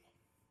spiritual.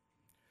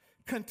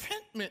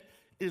 Contentment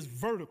is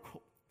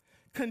vertical.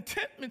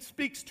 Contentment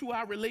speaks to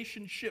our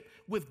relationship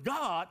with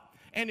God,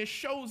 and it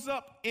shows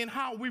up in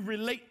how we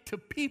relate to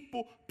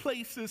people,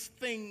 places,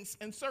 things,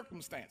 and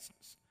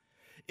circumstances.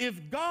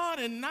 If God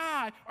and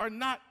I are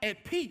not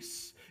at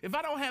peace, if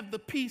I don't have the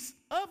peace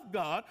of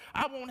God,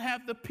 I won't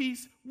have the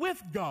peace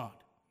with God.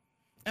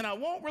 And I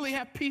won't really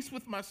have peace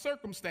with my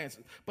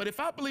circumstances. But if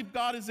I believe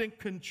God is in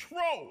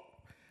control,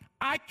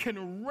 I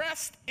can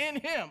rest in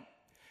him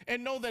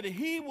and know that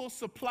he will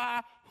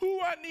supply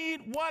who I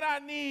need, what I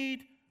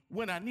need,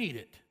 when I need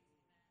it.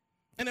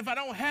 And if I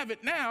don't have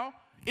it now,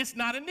 it's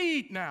not a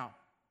need now.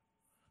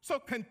 So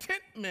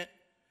contentment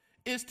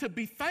is to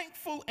be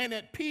thankful and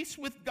at peace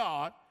with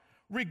God,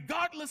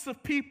 regardless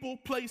of people,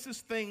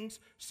 places, things,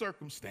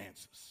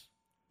 circumstances.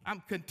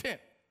 I'm content.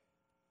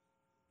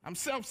 I'm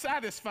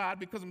self-satisfied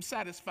because I'm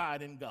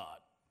satisfied in God.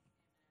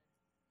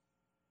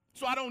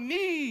 So I don't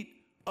need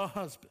a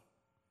husband.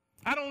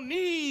 I don't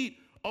need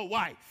a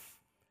wife.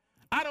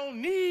 I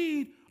don't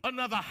need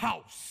another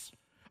house.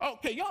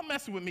 Okay, y'all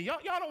messing with me. Y'all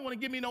don't want to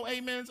give me no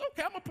amens.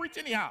 Okay, I'm going to preach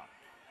anyhow.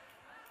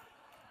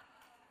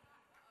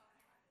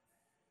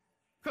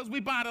 Because we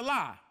buy the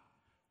lie.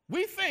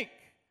 We think,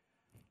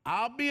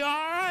 I'll be all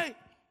right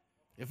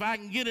if I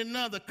can get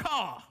another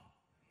car.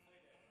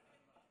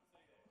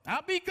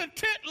 I'll be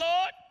content,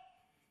 Lord,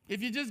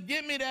 if you just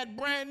give me that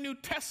brand new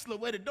Tesla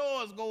where the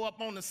doors go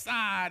up on the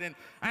side and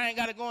I ain't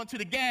got to go into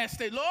the gas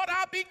station. Lord,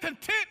 I'll be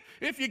content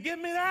if you give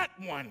me that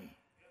one.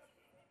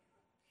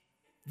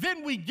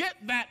 Then we get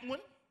that one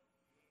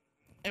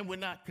and we're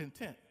not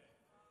content.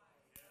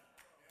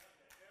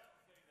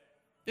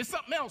 There's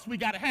something else we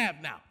got to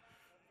have now.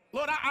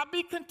 Lord, I'll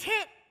be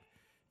content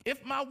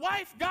if my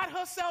wife got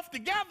herself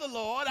together,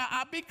 Lord.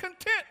 I'll be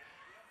content.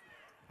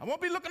 I won't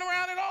be looking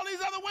around at all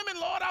these other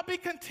women, Lord. I'll be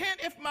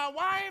content if my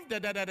wife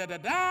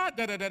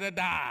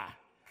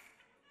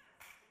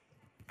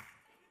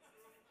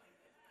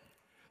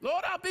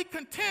Lord, I'll be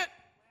content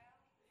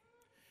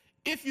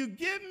if you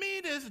give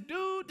me this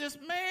dude, this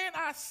man,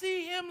 I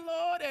see him,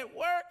 Lord, at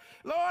work.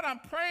 Lord, I'm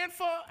praying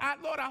for,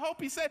 Lord, I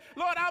hope he said,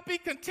 Lord, I'll be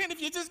content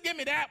if you just give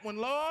me that one,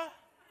 Lord.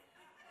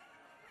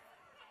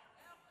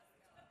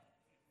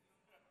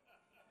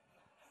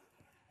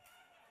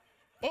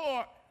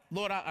 Or,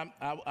 Lord,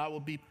 I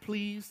will be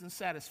pleased and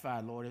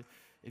satisfied, Lord,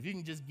 if you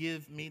can just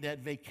give me that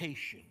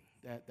vacation,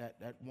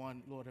 that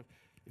one, Lord.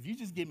 If you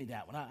just give me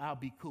that one, I'll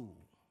be cool.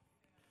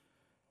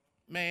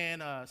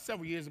 Man,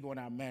 several years ago in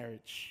our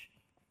marriage,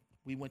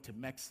 we went to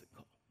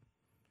Mexico.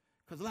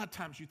 Because a lot of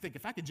times you think,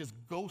 if I could just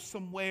go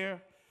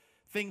somewhere,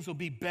 things will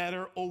be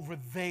better over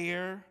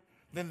there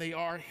than they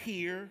are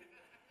here.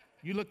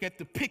 You look at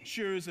the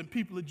pictures and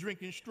people are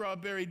drinking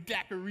strawberry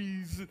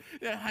daiquiris,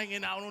 they're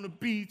hanging out on the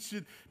beach,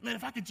 and man,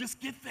 if I could just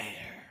get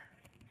there.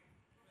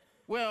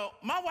 Well,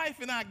 my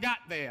wife and I got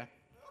there,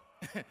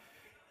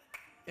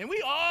 and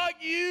we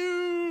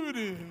argued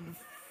and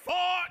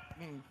fought,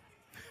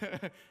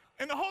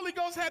 and the Holy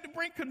Ghost had to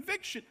bring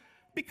conviction,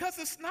 because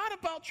it's not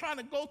about trying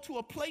to go to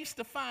a place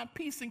to find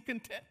peace and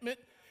contentment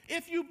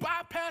if you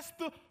bypass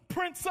the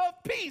Prince of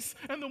Peace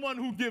and the one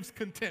who gives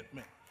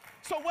contentment.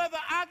 So whether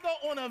I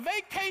go on a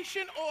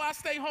vacation or I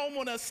stay home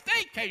on a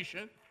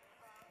staycation,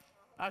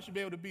 I should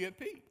be able to be at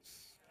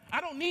peace.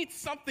 I don't need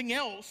something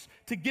else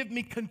to give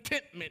me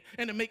contentment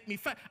and to make me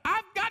fine.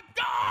 I've got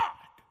God.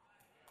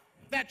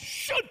 That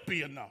should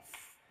be enough.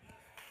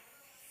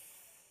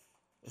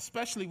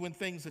 Especially when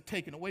things are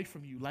taken away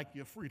from you, like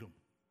your freedom.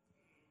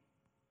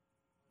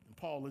 And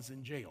Paul is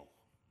in jail.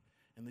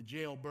 And the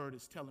jailbird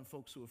is telling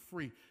folks who are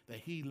free that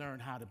he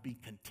learned how to be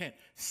content,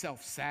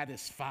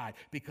 self-satisfied,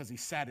 because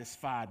he's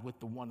satisfied with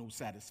the one who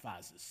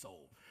satisfies his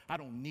soul. I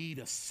don't need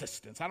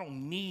assistance. I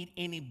don't need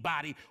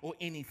anybody or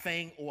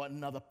anything or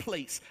another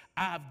place.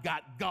 I've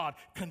got God.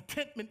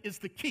 Contentment is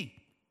the key.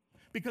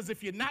 Because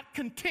if you're not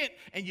content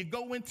and you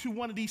go into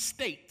one of these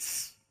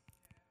states,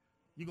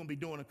 you're going to be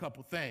doing a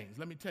couple things.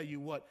 Let me tell you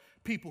what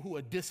people who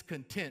are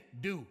discontent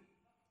do.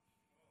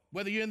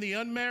 Whether you're in the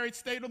unmarried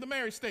state or the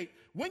married state,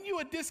 when you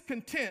are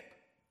discontent,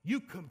 you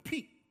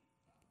compete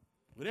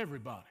with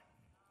everybody.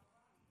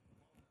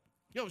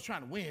 You're always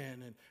trying to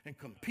win and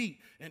compete,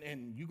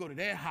 and you go to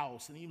their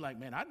house, and you're like,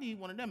 man, I need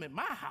one of them at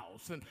my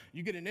house. And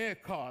you get in their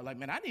car, like,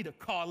 man, I need a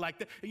car like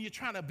that. And you're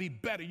trying to be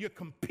better. You're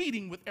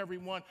competing with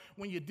everyone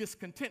when you're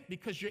discontent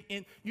because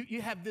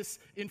you have this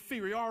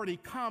inferiority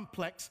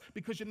complex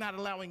because you're not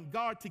allowing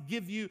God to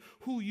give you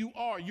who you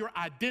are, your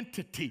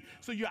identity.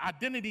 So your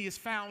identity is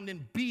found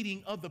in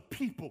beating other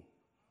people.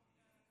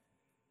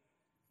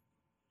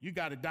 You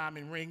got a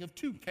diamond ring of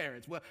 2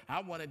 carats. Well,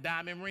 I want a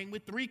diamond ring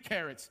with 3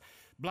 carats.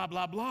 Blah,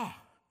 blah, blah.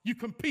 You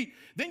compete.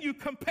 Then you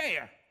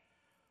compare.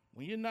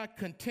 When you're not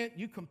content,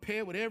 you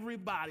compare with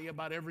everybody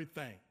about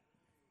everything.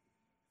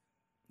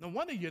 No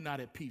wonder you're not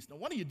at peace. No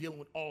wonder you're dealing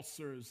with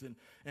ulcers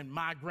and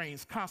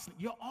migraines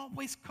constantly. You're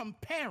always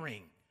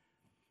comparing.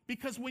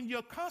 Because when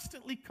you're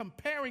constantly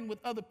comparing with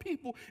other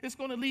people, it's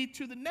going to lead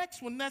to the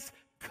next one. That's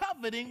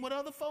coveting what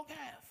other folk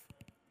have.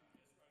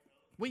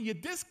 When you're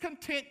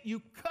discontent,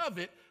 you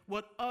covet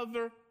what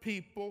other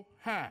people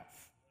have.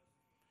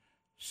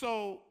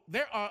 So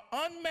there are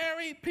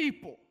unmarried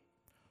people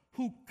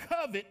who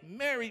covet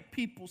married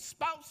people's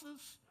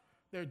spouses,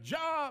 their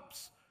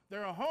jobs,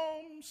 their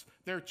homes,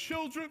 their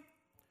children.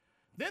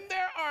 Then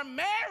there are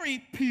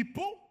married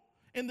people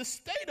in the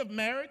state of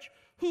marriage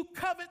who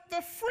covet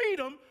the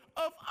freedom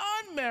of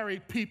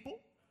unmarried people.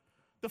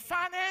 The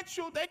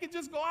financial, they can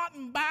just go out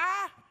and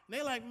buy. And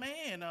they're like,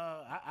 man,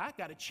 I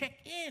got to check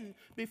in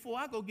before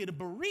I go get a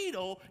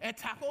burrito at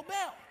Taco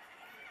Bell.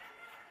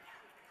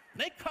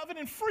 They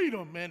coveting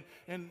freedom, and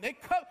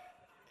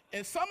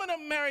some of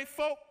them married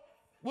folk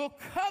will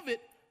covet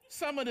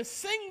some of the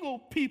single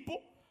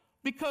people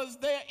because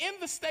they're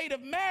in the state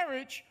of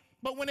marriage,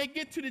 but when they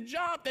get to the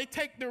job, they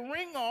take the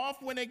ring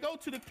off. When they go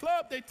to the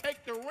club, they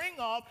take the ring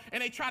off,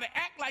 and they try to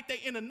act like they're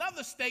in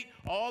another state,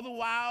 all the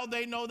while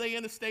they know they're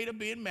in the state of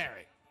being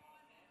married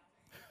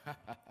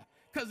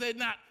because they're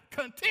not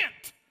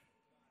content.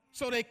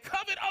 So they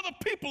covet other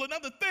people and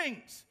other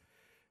things.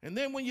 And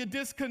then when you're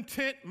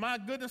discontent, my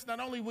goodness, not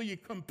only will you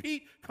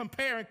compete,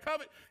 compare, and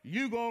covet,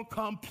 you're going to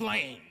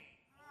complain.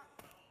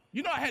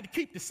 You know I had to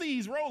keep the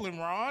seeds rolling,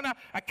 Ron.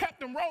 I kept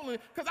them rolling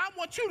because I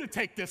want you to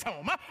take this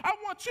home. I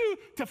want you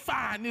to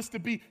find this to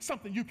be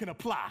something you can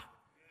apply.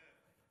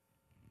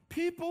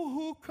 People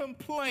who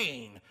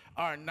complain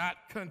are not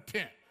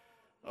content.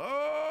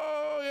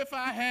 Oh, if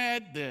I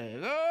had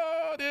this.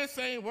 Oh, this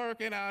ain't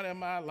working out in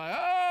my life.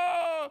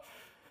 Oh.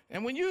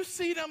 And when you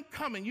see them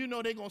coming, you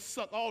know they're going to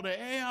suck all the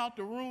air out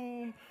the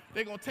room.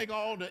 They're going to take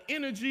all the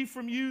energy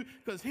from you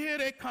because here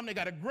they come. They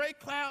got a gray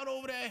cloud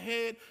over their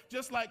head,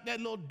 just like that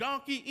little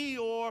donkey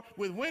Eeyore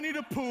with Winnie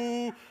the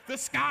Pooh. The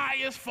sky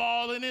is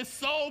falling. It's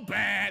so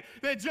bad.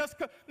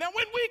 Now,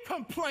 when we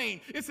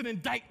complain, it's an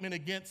indictment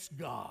against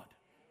God.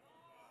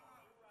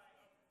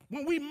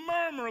 When we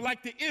murmur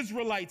like the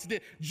Israelites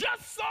did,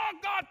 just saw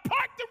God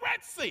part the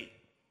Red Sea,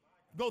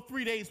 go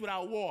 3 days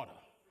without water.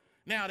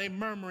 Now they're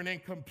murmuring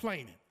and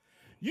complaining.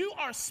 You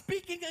are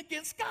speaking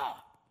against God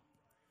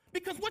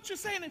because what you're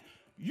saying is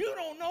you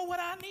don't know what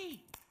I need.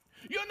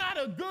 You're not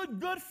a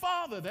good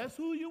father. That's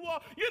who you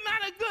are. You're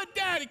not a good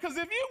daddy because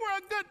if you were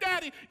a good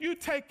daddy, you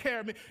take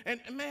care of me.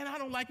 And man, I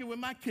don't like it when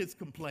my kids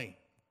complain.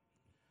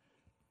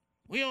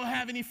 We don't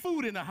have any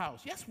food in the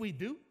house. Yes, we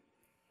do.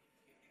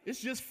 It's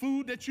just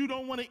food that you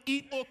don't want to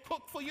eat or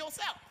cook for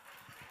yourself.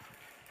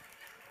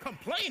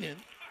 Complaining.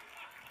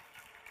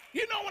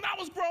 You know, when I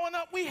was growing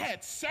up, we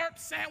had syrup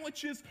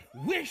sandwiches,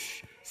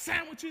 Wish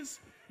sandwiches.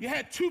 You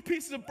had 2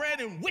 pieces of bread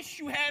and wish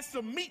you had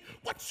some meat.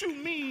 What you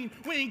mean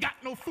we ain't got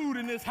no food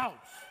in this house?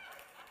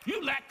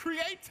 You lack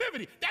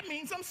creativity. That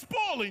means I'm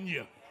spoiling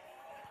you.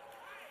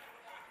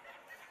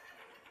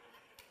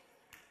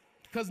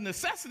 Because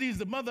necessity is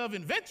the mother of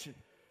invention.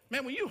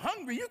 Man, when you're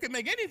hungry, you can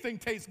make anything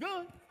taste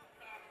good.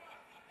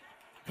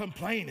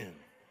 Complaining.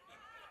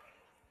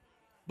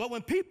 But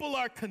when people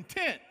are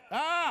content,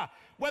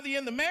 whether you're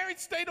in the married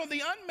state or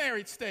the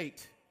unmarried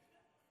state,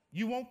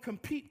 you won't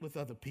compete with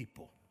other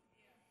people.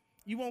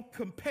 You won't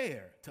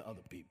compare to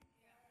other people.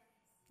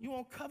 You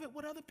won't covet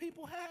what other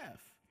people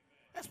have.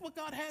 That's what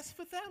God has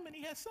for them, and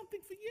he has something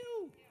for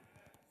you.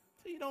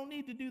 So you don't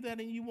need to do that,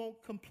 and you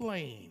won't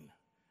complain.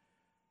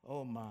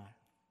 Oh, my.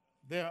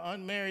 There are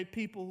unmarried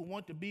people who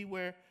want to be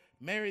where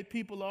married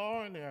people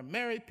are, and there are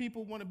married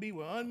people who want to be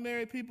where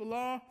unmarried people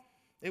are.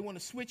 They want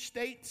to switch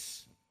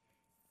states.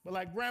 But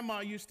like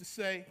Grandma used to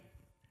say,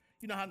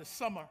 you know how in the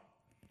summer,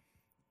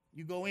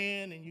 you go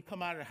in and you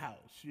come out of the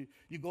house.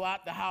 You go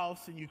out the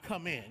house and you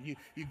come in.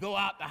 You go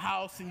out the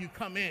house and you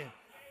come in.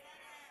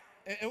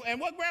 And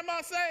what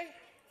Grandma say?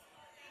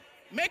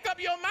 Make up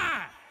your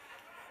mind.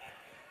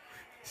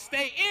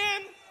 Stay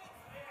in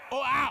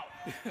or out.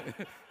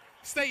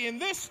 Stay in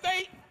this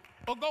state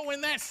or go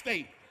in that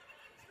state.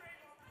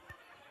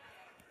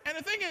 And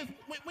the thing is,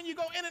 when you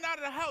go in and out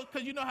of the house,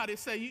 because you know how they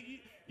say,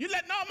 you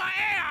letting all my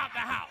air out the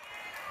house.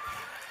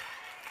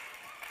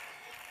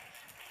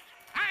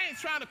 I ain't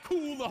trying to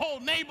cool the whole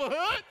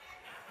neighborhood.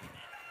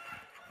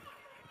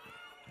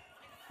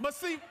 But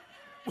see,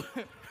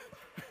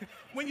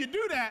 when you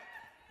do that,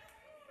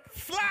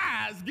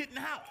 flies get in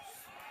the house.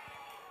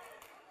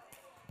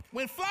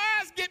 When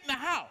flies get in the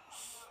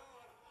house,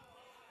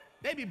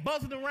 They be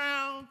buzzing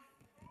around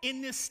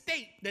in this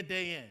state that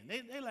they in.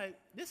 They like,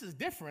 this is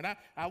different.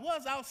 I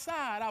was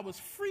outside. I was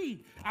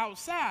free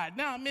outside.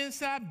 Now I'm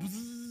inside.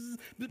 Bzzz,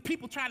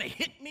 people trying to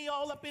hit me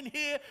all up in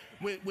here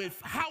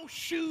with house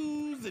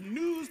shoes and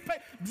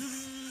newspaper.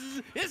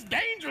 Bzzz, it's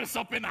dangerous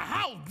up in the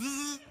house.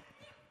 Bzzz.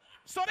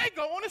 So they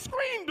go on the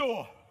screen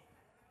door.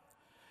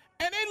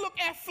 And they look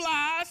at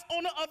flies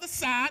on the other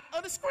side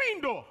of the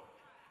screen door.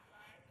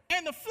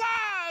 And the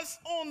flies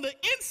on the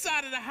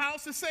inside of the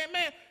house is saying,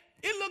 man,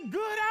 it look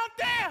good out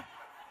there.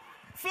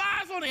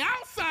 Flies on the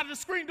outside of the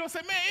screen door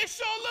say, man, it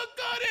sure look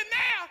good in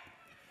there.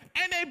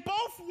 And they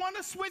both want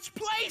to switch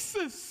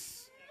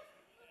places.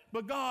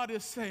 But God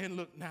is saying,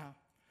 look now,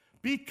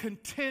 be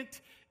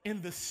content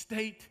in the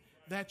state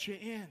that you're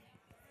in.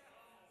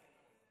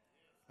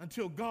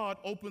 Until God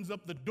opens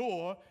up the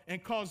door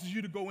and causes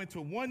you to go into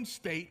one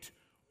state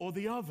or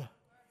the other.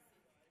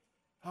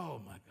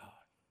 Oh my God.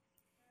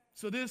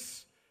 So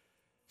this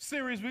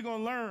series, we're going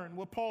to learn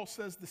what Paul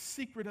says, the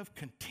secret of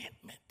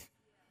contentment.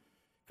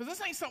 Because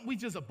this ain't something we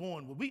just are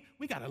born with.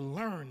 We got to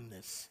learn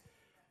this.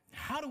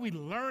 How do we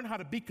learn how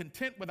to be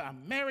content whether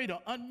I'm married or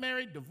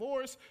unmarried,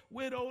 divorced,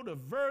 widowed, or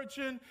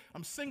virgin?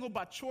 I'm single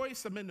by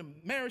choice. I'm in a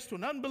marriage to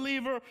an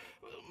unbeliever.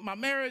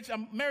 I'm married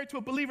to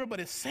a believer, but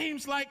it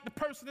seems like the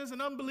person is an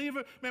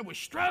unbeliever. Man, we're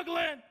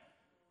struggling.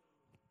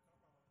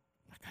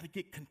 I got to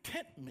get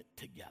contentment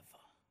together.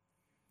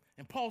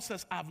 And Paul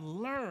says, I've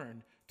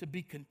learned to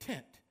be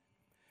content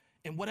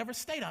in whatever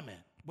state I'm in,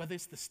 whether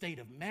it's the state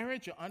of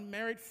marriage or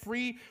unmarried,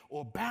 free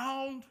or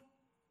bound.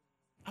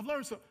 I've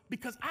learned so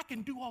because I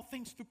can do all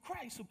things through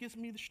Christ who gives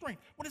me the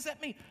strength. What does that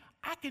mean?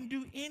 I can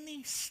do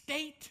any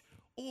state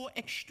or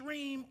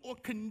extreme or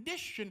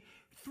condition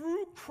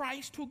through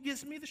Christ who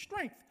gives me the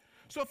strength.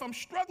 So if I'm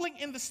struggling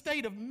in the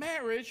state of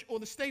marriage or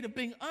the state of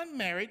being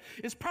unmarried,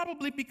 it's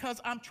probably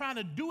because I'm trying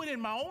to do it in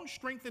my own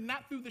strength and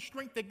not through the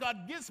strength that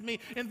God gives me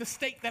in the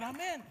state that I'm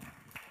in.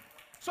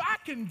 So I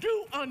can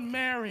do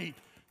unmarried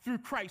through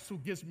Christ who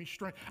gives me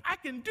strength. I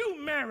can do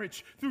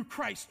marriage through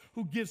Christ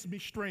who gives me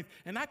strength.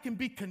 And I can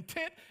be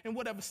content in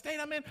whatever state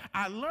I'm in.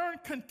 I learn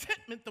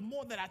contentment the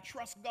more that I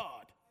trust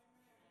God.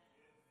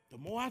 The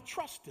more I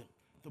trust him,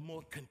 the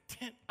more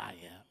content I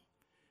am.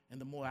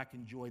 And the more I can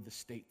enjoy the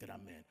state that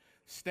I'm in.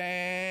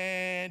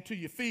 Stand to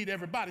your feet,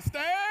 everybody.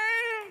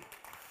 Stand.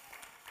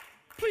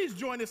 Please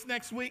join us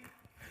next week.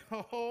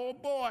 Oh,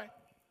 boy.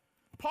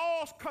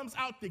 Paul comes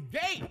out the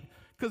gate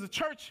because the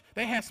church,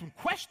 they had some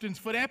questions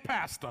for their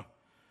pastor.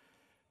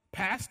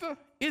 Pastor,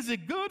 is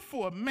it good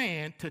for a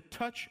man to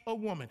touch a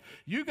woman?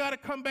 You got to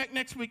come back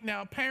next week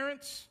now.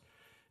 Parents,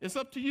 it's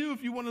up to you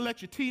if you want to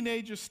let your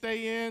teenagers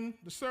stay in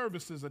the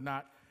services or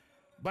not.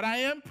 But I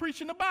am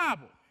preaching the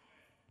Bible.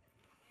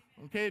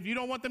 Okay, if you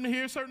don't want them to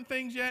hear certain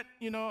things yet,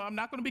 I'm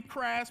not going to be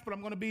crass, but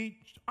I'm going to be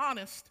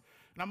honest.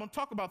 And I'm going to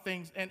talk about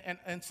things.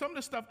 And some of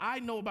the stuff I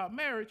know about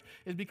marriage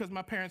is because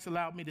my parents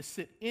allowed me to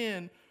sit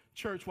in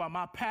church while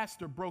my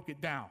pastor broke it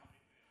down.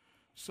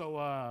 So,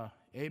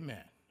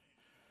 amen.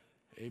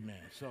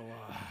 Amen. So,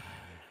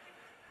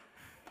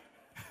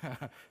 we're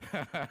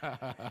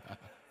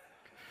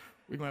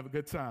going to have a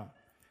good time.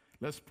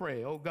 Let's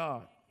pray. Oh,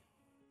 God,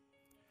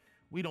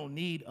 we don't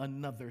need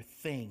another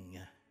thing.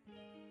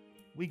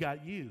 We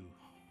got you.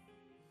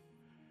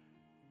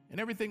 And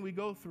everything we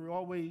go through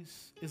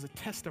always is a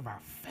test of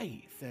our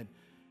faith. And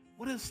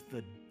what is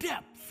the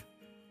depth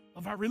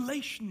of our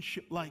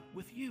relationship like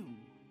with you?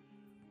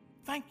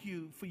 Thank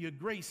you for your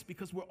grace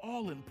because we're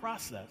all in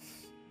process.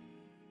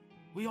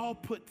 We all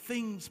put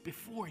things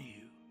before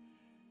you,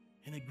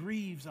 and it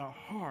grieves our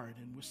heart,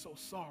 and we're so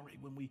sorry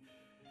when we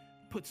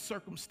put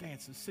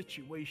circumstances,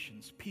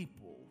 situations,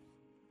 people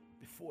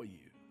before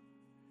you.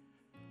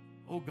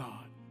 Oh,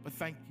 God, but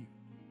thank you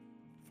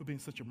for being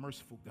such a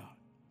merciful God.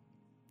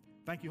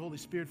 Thank you, Holy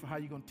Spirit, for how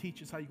you're going to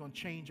teach us, how you're going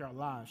to change our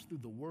lives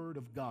through the Word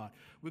of God.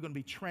 We're going to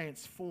be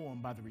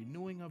transformed by the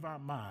renewing of our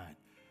mind,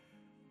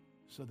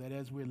 so that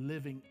as we're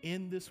living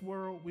in this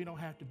world, we don't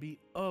have to be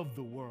of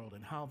the world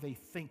and how they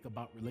think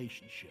about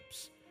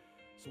relationships.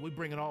 So we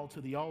bring it all to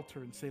the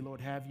altar and say,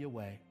 Lord, have your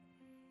way.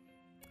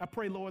 I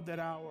pray, Lord, that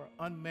our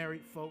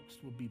unmarried folks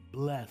will be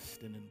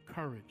blessed and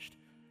encouraged,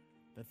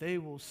 that they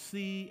will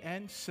see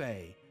and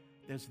say,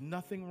 there's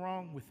nothing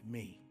wrong with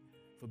me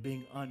for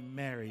being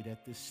unmarried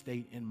at this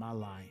state in my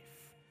life.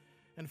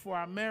 And for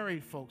our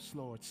married folks,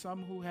 Lord,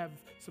 some who have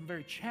some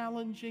very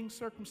challenging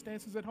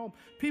circumstances at home,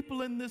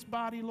 people in this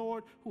body,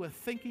 Lord, who are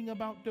thinking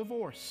about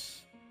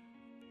divorce.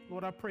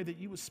 Lord, I pray that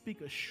you would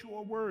speak a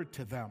sure word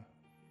to them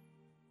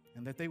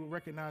and that they would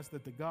recognize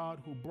that the God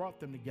who brought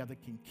them together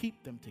can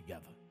keep them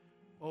together.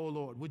 Oh,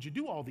 Lord, would you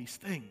do all these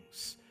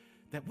things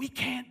that we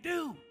can't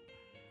do?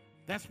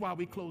 That's why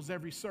we close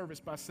every service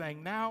by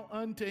saying, now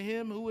unto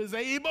him who is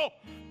able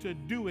to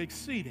do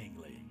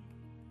exceedingly,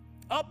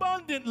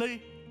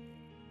 abundantly,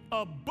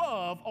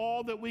 above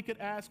all that we could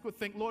ask or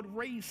think. Lord,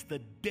 raise the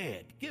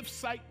dead, give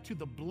sight to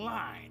the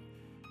blind,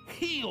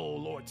 heal,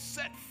 Lord,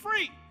 set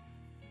free.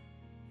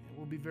 And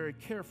we'll be very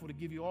careful to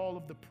give you all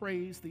of the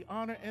praise, the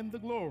honor, and the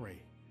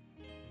glory.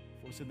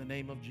 For it's in the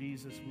name of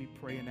Jesus we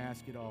pray and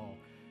ask it all.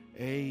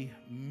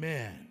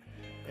 Amen.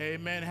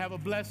 Amen. Have a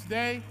blessed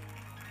day.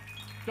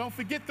 Don't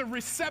forget the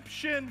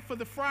reception for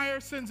the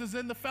Friersons is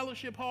in the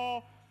fellowship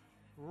hall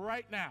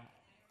right now.